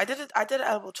 Well, no, I did it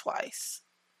edible twice.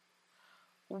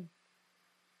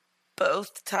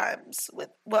 Both times with,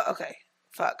 well, okay,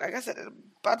 fuck. I guess I did a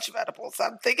bunch of edibles.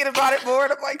 I'm thinking about it more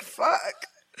and I'm like, fuck.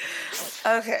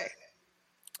 Okay.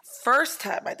 First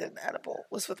time I did an edible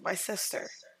was with my sister.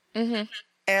 Mm-hmm.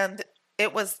 And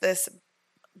it was this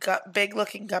big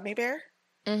looking gummy bear.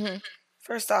 Mm-hmm.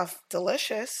 First off,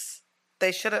 delicious.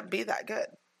 They shouldn't be that good.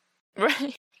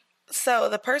 Right. So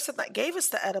the person that gave us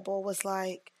the edible was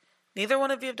like, neither one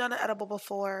of you have done an edible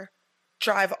before.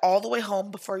 Drive all the way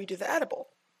home before you do the edible.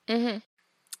 Mm-hmm.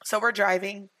 So we're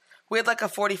driving. We had like a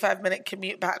 45-minute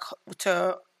commute back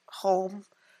to home,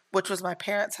 which was my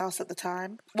parents' house at the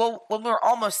time. Well, when we were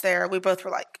almost there, we both were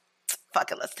like,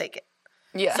 fuck it, let's take it.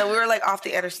 Yeah. So we were like off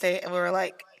the interstate and we were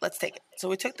like, let's take it. So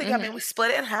we took the gummy, Mm-hmm. we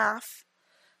split it in half.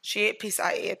 She ate a piece,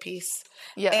 I ate a piece.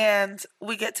 Yeah. And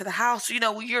we get to the house, you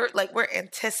know, we're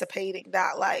anticipating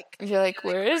that, like, You're like,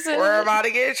 where is it? we're about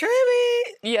to get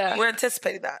trippy. Yeah. We're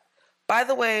anticipating that. By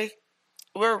the way,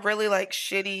 we're really like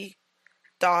shitty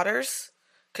daughters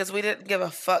because we didn't give a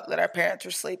fuck that our parents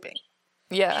were sleeping.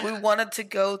 Yeah. We wanted to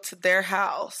go to their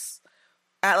house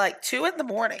at like 2 a.m.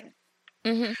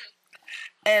 Mm-hmm.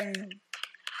 and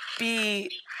be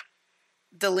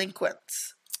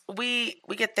delinquents. We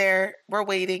get there, we're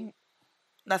waiting,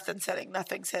 nothing's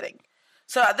hitting.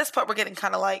 So at this point, we're getting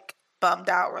kind of like bummed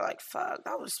out. We're like, fuck,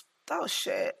 that was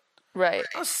shit. Right.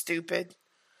 That was stupid.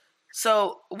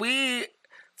 So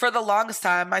for the longest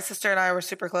time, my sister and I were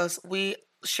super close. We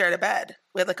shared a bed.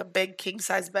 We had like a big king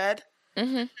size bed,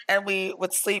 Mm-hmm. and we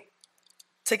would sleep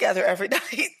together every night.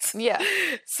 Yeah.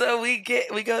 So we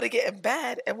go to get in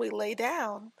bed and we lay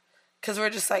down because we're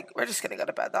just gonna go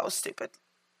to bed. That was stupid.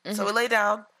 Mm-hmm. So we lay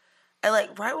down, and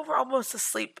like right when we're almost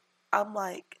asleep, I'm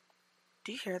like,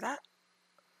 "Do you hear that?"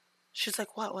 She's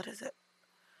like, "What? What is it?"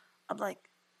 I'm like,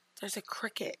 "There's a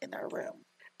cricket in our room."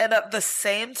 And at the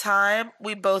same time,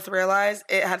 we both realized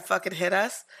it had fucking hit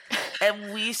us.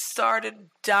 And we started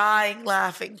dying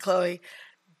laughing, Chloe.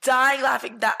 Dying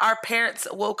laughing that our parents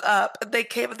woke up and they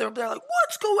came in the room. They're like,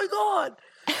 what's going on?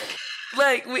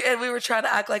 Like, we were trying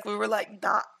to act like we were like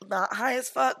not high as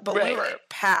fuck, but we Right. were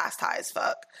past high as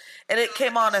fuck. And it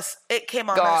came on us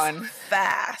Gone.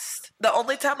 fast. The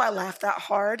only time I laughed that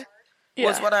hard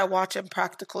was Yeah. when I watch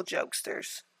Impractical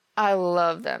Jokesters. I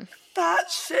love them.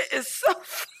 That shit is so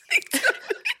funny to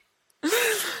me.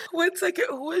 1 second,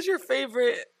 who is your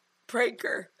favorite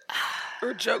pranker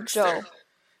or jokester?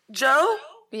 Joe?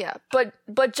 Yeah.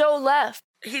 But Joe left.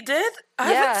 He did?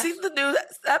 I Yeah. haven't seen the new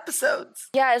episodes.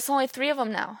 Yeah, it's only 3 of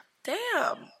them now.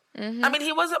 Damn. Mm-hmm. I mean,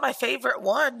 he wasn't my favorite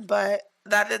one, but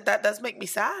that does make me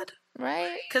sad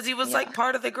Right? because he was Yeah. like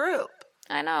part of the group.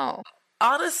 I know.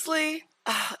 Honestly,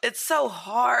 it's so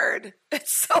hard.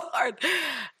 It's so hard.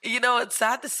 You know, it's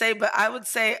sad to say, but I would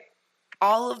say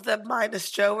all of them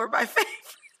minus Joe were my favorite.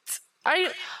 Are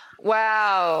you?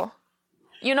 Wow.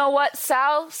 You know what?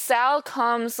 Sal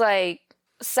comes like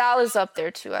Sal is up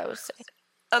there too, I would say.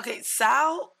 Okay,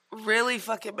 Sal really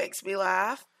fucking makes me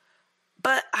laugh,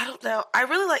 but I don't know. I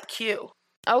really like Q.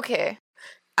 Okay.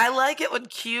 I like it when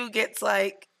Q gets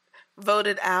like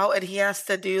voted out and he has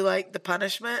to do like the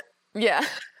punishment. Yeah.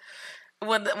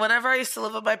 Whenever I used to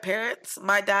live with my parents,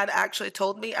 my dad actually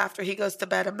told me after he goes to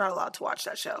bed, I'm not allowed to watch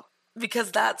that show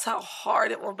because that's how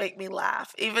hard it will make me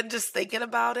laugh. Even just thinking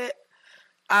about it,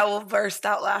 I will burst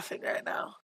out laughing right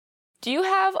now. Do you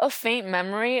have a faint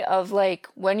memory of like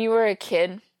when you were a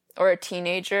kid or a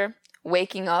teenager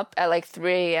waking up at like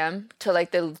 3 a.m. to like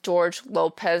the George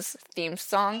Lopez theme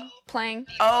song playing?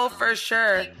 Oh, for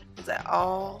sure. Is that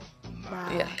all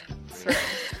My friend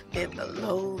in the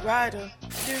low rider.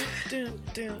 Do, do,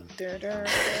 do, do, do,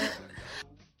 do.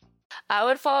 I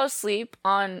would fall asleep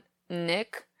on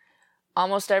Nick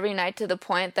almost every night to the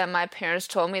point that my parents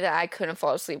told me that I couldn't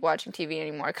fall asleep watching TV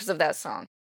anymore because of that song.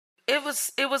 It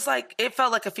was like, it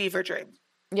felt like a fever dream.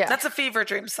 Yeah. That's a fever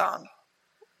dream song.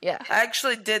 Yeah. I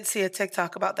actually did see a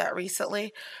TikTok about that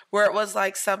recently where it was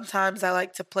like, sometimes I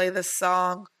like to play this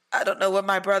song. I don't know, when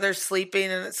my brother's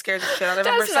sleeping and it scares the shit out of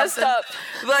him or That's messed something. up.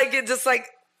 Like, it just like,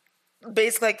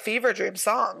 basically like fever dream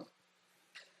song.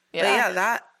 Yeah. But yeah,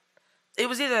 that, it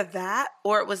was either that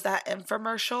or it was that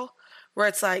infomercial where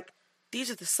it's like, these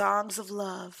are the songs of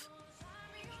love.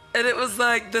 And it was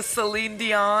like the Celine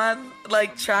Dion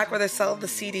like track where they're selling the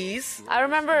CDs. I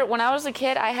remember when I was a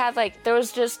kid, I had like, it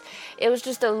was just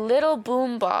a little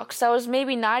boom box that was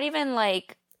maybe not even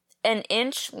like an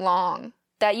inch long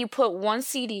that you put one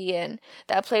CD in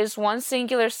that plays one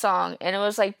singular song, and it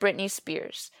was like Britney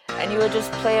Spears. And you would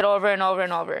just play it over and over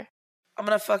and over. I'm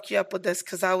going to fuck you up with this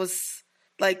because I was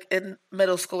like in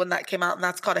middle school when that came out, and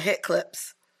that's called a hit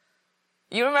clips.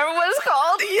 You remember what it's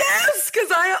called? Yes, because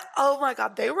oh my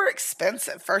God, they were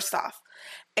expensive, first off.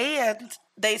 And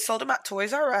they sold them at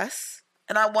Toys R Us,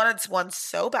 and I wanted one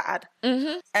so bad.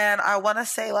 Mm-hmm. And I want to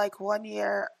say like one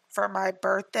year for my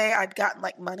birthday, I'd gotten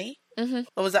like money. Mm-hmm.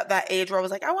 I was at that age where I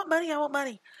was like, I want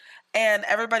money. And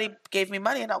everybody gave me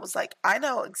money, and I was like, I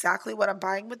know exactly what I'm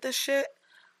buying with this shit.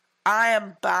 I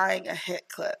am buying a hit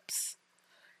clips.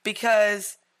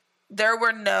 Because there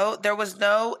was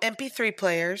no MP3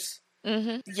 players.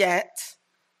 Mm-hmm. Yet,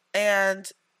 and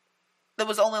there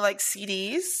was only like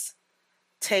CDs,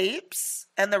 tapes,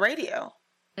 and the radio.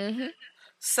 Mm-hmm.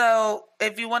 So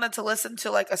if you wanted to listen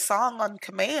to like a song on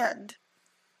command,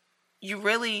 you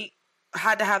really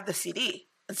had to have the CD,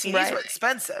 and CDs were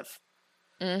expensive,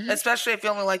 especially if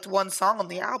you only liked one song on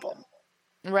the album.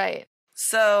 Right.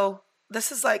 So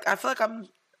this is like, I feel like I'm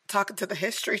talking to the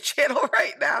History Channel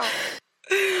right now,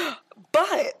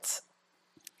 but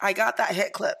I got that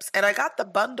hit clips, and I got the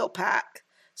bundle pack.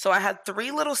 So I had 3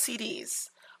 little CDs.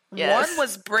 Yes. One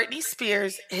was Britney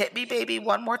Spears, Hit Me Baby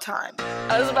One More Time.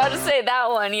 I was about to say that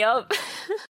one, yup.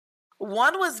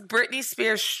 One was Britney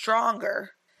Spears,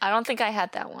 Stronger. I don't think I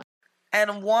had that one.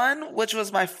 And one, which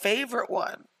was my favorite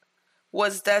one,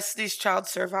 was Destiny's Child,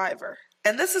 Survivor.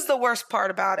 And this is the worst part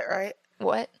about it, right?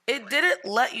 What? It didn't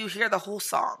let you hear the whole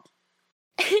song.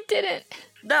 It didn't.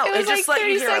 No, it just like let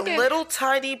you hear 30 seconds. a little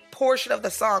tiny portion of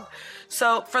the song.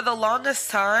 So for the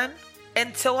longest time,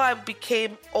 until I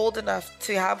became old enough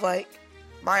to have like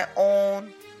my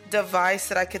own device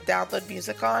that I could download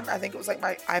music on, I think it was like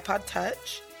my iPod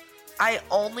Touch, I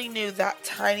only knew that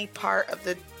tiny part of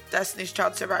the Destiny's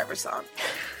Child Survivor song.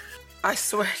 I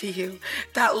swear to you,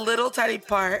 that little tiny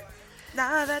part.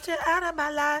 Now that you're out of my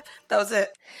life. That was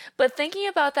it. But thinking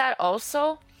about that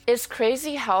also, it's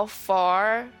crazy how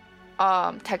far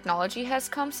technology has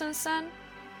come since then.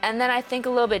 And then I think a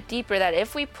little bit deeper that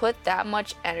if we put that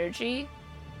much energy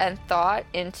and thought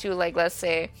into, like, let's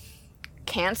say,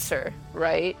 cancer,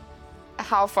 right?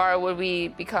 How far would we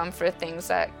become for things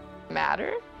that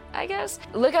matter, I guess?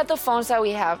 Look at the phones that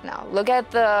we have now. Look at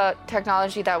the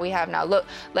technology that we have now. Look,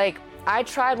 like, I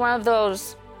tried one of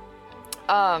those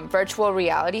virtual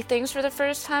reality things for the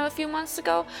first time a few months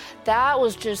ago. That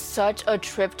was just such a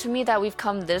trip to me that we've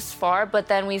come this far, but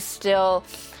then we still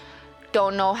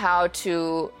don't know how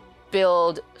to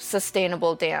build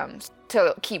sustainable dams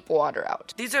to keep water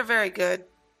out. These are very good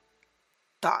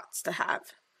thoughts to have.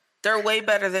 They're way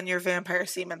better than your vampire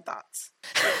semen thoughts.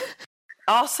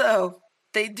 Also,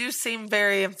 they do seem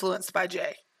very influenced by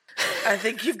Jay. I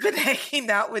think you've been hanging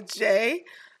out with Jay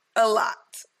a lot.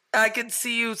 I can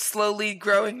see you slowly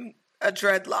growing a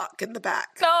dreadlock in the back.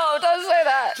 No, don't say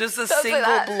that. Just a Don't say single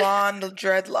that. blonde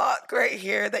dreadlock right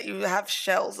here that you have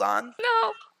shells on.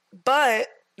 No. But,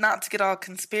 not to get all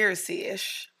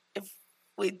conspiracy-ish, if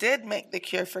we did make the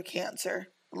cure for cancer,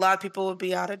 a lot of people would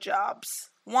be out of jobs.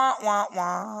 Wah, wah,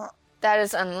 wah. That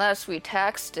is unless we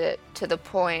taxed it to the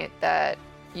point that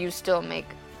you still make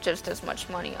just as much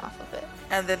money off of it.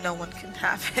 And then no one can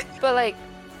have it. But like,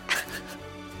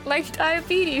 like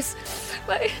diabetes,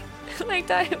 like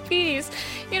diabetes,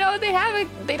 you know, they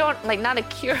don't, like, not a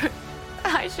cure.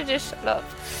 I should just shut up.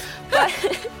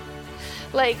 But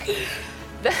like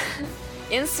the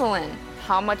insulin,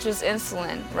 how much is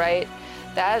insulin, right?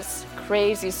 That's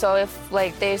crazy. So if,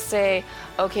 like, they say,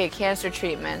 okay, cancer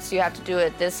treatments, you have to do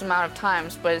it this amount of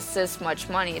times, but it's this much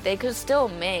money, they could still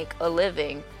make a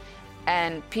living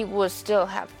and people would still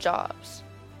have jobs.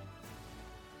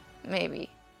 Maybe.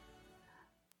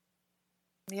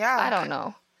 Yeah. I don't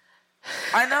know.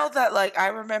 I know that, like, I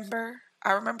remember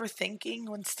I remember thinking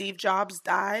when Steve Jobs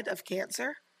died of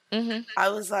cancer, Mm-hmm. I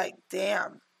was like,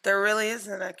 damn, there really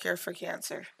isn't a cure for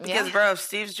cancer. Because, Yeah. bro, if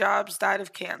Steve Jobs died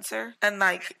of cancer, and,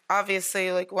 like,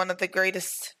 obviously, like, one of the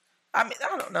greatest, I mean,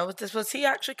 I don't know, was he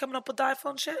actually coming up with the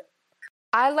iPhone shit?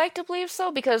 I like to believe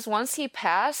so because once he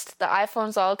passed, the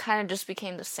iPhones all kind of just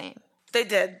became the same. They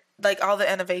did. Like, all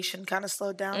the innovation kind of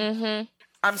slowed down. Mm-hmm.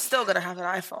 I'm still going to have an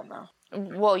iPhone, though.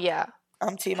 Well, yeah.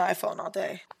 I'm team iPhone all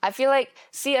day. I feel like,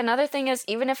 see, another thing is,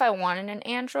 even if I wanted an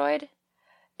Android,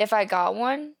 if I got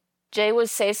one, Jay would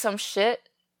say some shit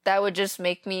that would just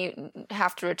make me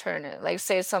have to return it. Like,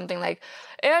 say something like,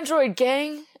 Android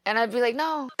gang, and I'd be like,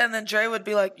 no. And then Dre would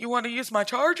be like, you want to use my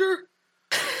charger?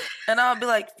 And I would be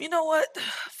like, you know what?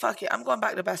 Fuck it. I'm going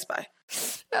back to Best Buy.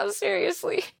 No,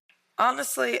 seriously.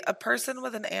 Honestly, a person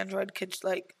with an Android could,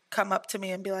 like, come up to me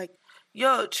and be like,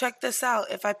 yo, check this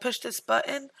out. If I push this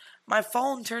button, my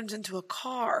phone turns into a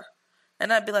car.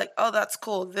 And I'd be like, oh, that's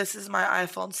cool. This is my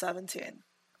iPhone 17.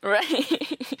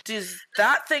 Right. Does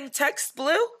that thing text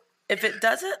blue? If it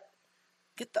doesn't,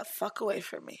 get the fuck away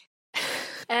from me.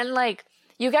 And, like,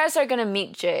 you guys are going to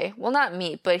meet Jay. Well, not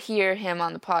meet, but hear him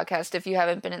on the podcast if you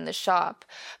haven't been in the shop.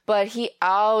 But he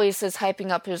always is hyping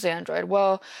up his Android.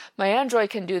 Well, my Android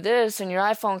can do this and your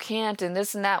iPhone can't and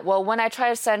this and that. Well, when I try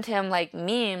to send him, like,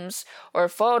 memes or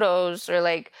photos or,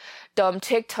 like, dumb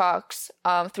TikToks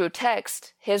through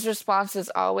text, his response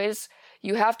is always,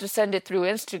 you have to send it through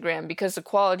Instagram because the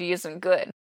quality isn't good.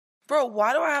 Bro,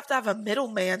 why do I have to have a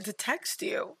middleman to text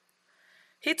you?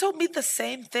 He told me the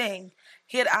same thing.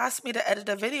 He had asked me to edit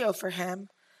a video for him,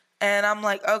 and I'm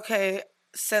like, okay,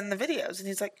 send the videos. And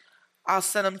he's like, I'll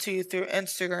send them to you through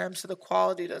Instagram so the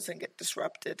quality doesn't get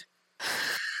disrupted.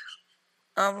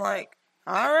 I'm like,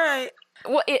 all right.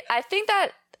 Well, I think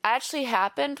that actually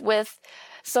happened with,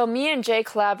 so me and Jay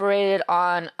collaborated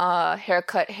on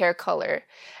haircut, hair color.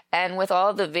 And with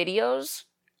all the videos,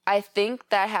 I think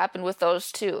that happened with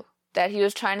those two. That he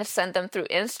was trying to send them through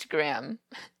Instagram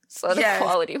so the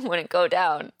quality wouldn't go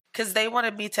down. Because they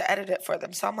wanted me to edit it for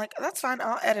them. So I'm like, that's fine,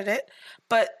 I'll edit it.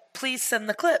 But please send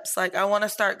the clips. Like, I want to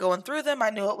start going through them. I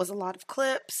knew it was a lot of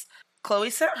clips. Chloe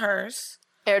sent hers.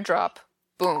 Airdrop.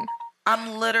 Boom.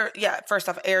 I'm first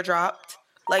off, airdropped.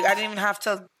 Like, I didn't even have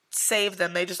to save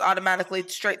them. They just automatically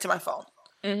straight to my phone.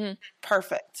 Mm-hmm.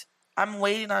 Perfect. I'm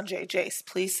waiting on Jace.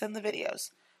 Please send the videos.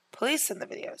 Please send the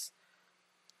videos.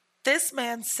 This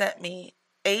man sent me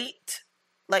 8,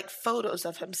 like, photos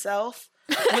of himself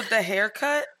with the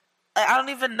haircut. I don't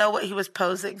even know what he was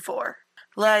posing for.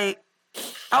 Like,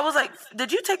 I was like,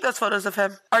 did you take those photos of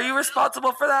him? Are you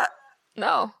responsible for that?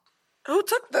 No. Who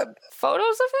took them?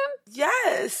 Photos of him?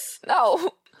 Yes.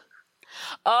 No.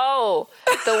 Oh,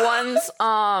 the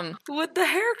ones, with the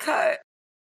haircut.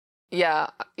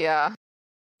 Yeah.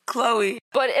 Chloe.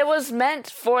 But it was meant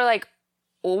for, like,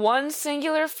 one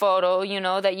singular photo, you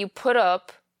know, that you put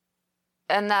up,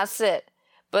 and that's it.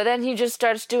 But then he just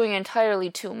starts doing entirely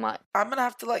too much. I'm going to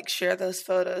have to, like, share those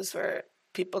photos where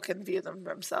people can view them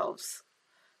themselves.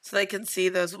 So they can see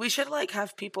those. We should, like,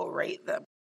 have people rate them.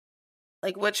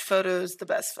 Like, which photo is the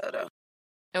best photo?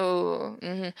 Oh,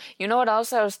 mm-hmm. You know what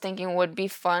else I was thinking would be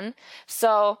fun?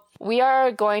 So we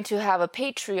are going to have a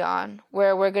Patreon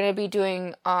where we're going to be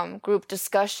doing group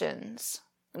discussions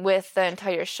with the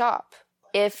entire shop.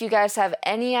 If you guys have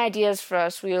any ideas for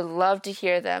us, we would love to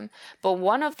hear them. But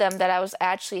one of them that I was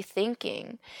actually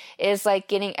thinking is, like,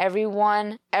 getting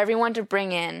everyone to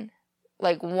bring in,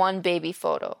 like, one baby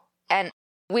photo. And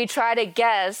we try to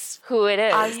guess who it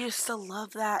is. I used to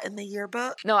love that in the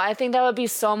yearbook. No, I think that would be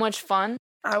so much fun.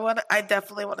 I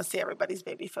definitely want to see everybody's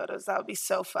baby photos. That would be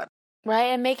so fun. Right,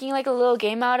 and making, like, a little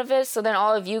game out of it so then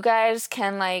all of you guys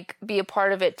can, like, be a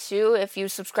part of it too if you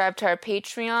subscribe to our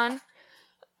Patreon.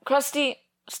 Krusty,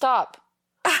 stop.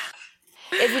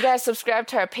 If you guys subscribe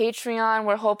to our Patreon,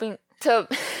 we're hoping to...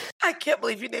 I can't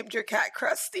believe you named your cat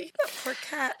Krusty. That poor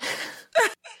cat.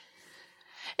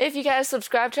 If you guys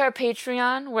subscribe to our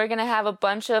Patreon, we're going to have a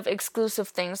bunch of exclusive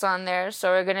things on there. So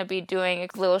we're going to be doing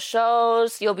little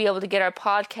shows. You'll be able to get our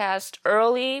podcast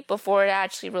early before it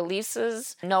actually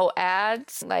releases. No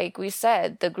ads. Like we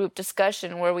said, the group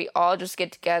discussion where we all just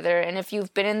get together. And if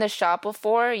you've been in the shop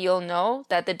before, you'll know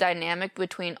that the dynamic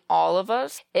between all of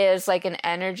us is like an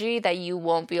energy that you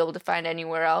won't be able to find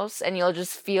anywhere else. And you'll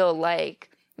just feel like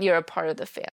you're a part of the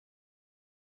family.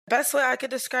 Best way I could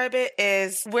describe it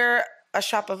is we're a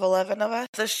shop of 11 of us.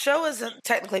 The show isn't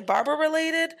technically barber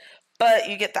related, but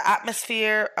you get the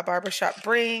atmosphere a barbershop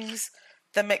brings,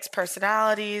 the mixed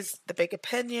personalities, the big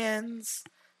opinions,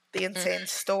 the insane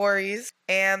stories,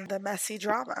 and the messy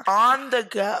drama. On the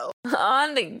go.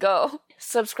 On the go.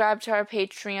 subscribe to our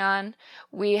Patreon.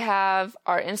 We have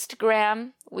our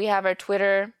Instagram. We have our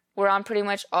Twitter. We're on pretty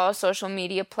much all social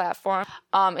media platforms.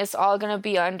 It's all going to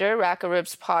be under Rack of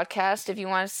Ribs Podcast. If you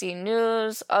want to see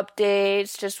news,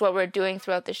 updates, just what we're doing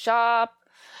throughout the shop,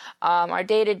 our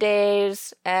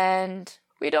day-to-days, and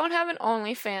we don't have an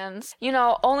OnlyFans. You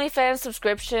know, OnlyFans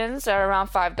subscriptions are around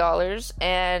 $5,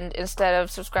 and instead of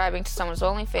subscribing to someone's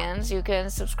OnlyFans, you can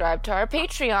subscribe to our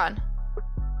Patreon.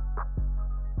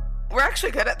 We're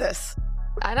actually good at this.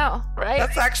 I know, right?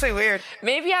 That's actually weird.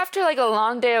 Maybe after like a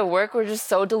long day of work, we're just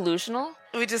so delusional.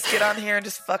 We just get on here and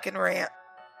just fucking rant.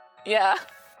 Yeah.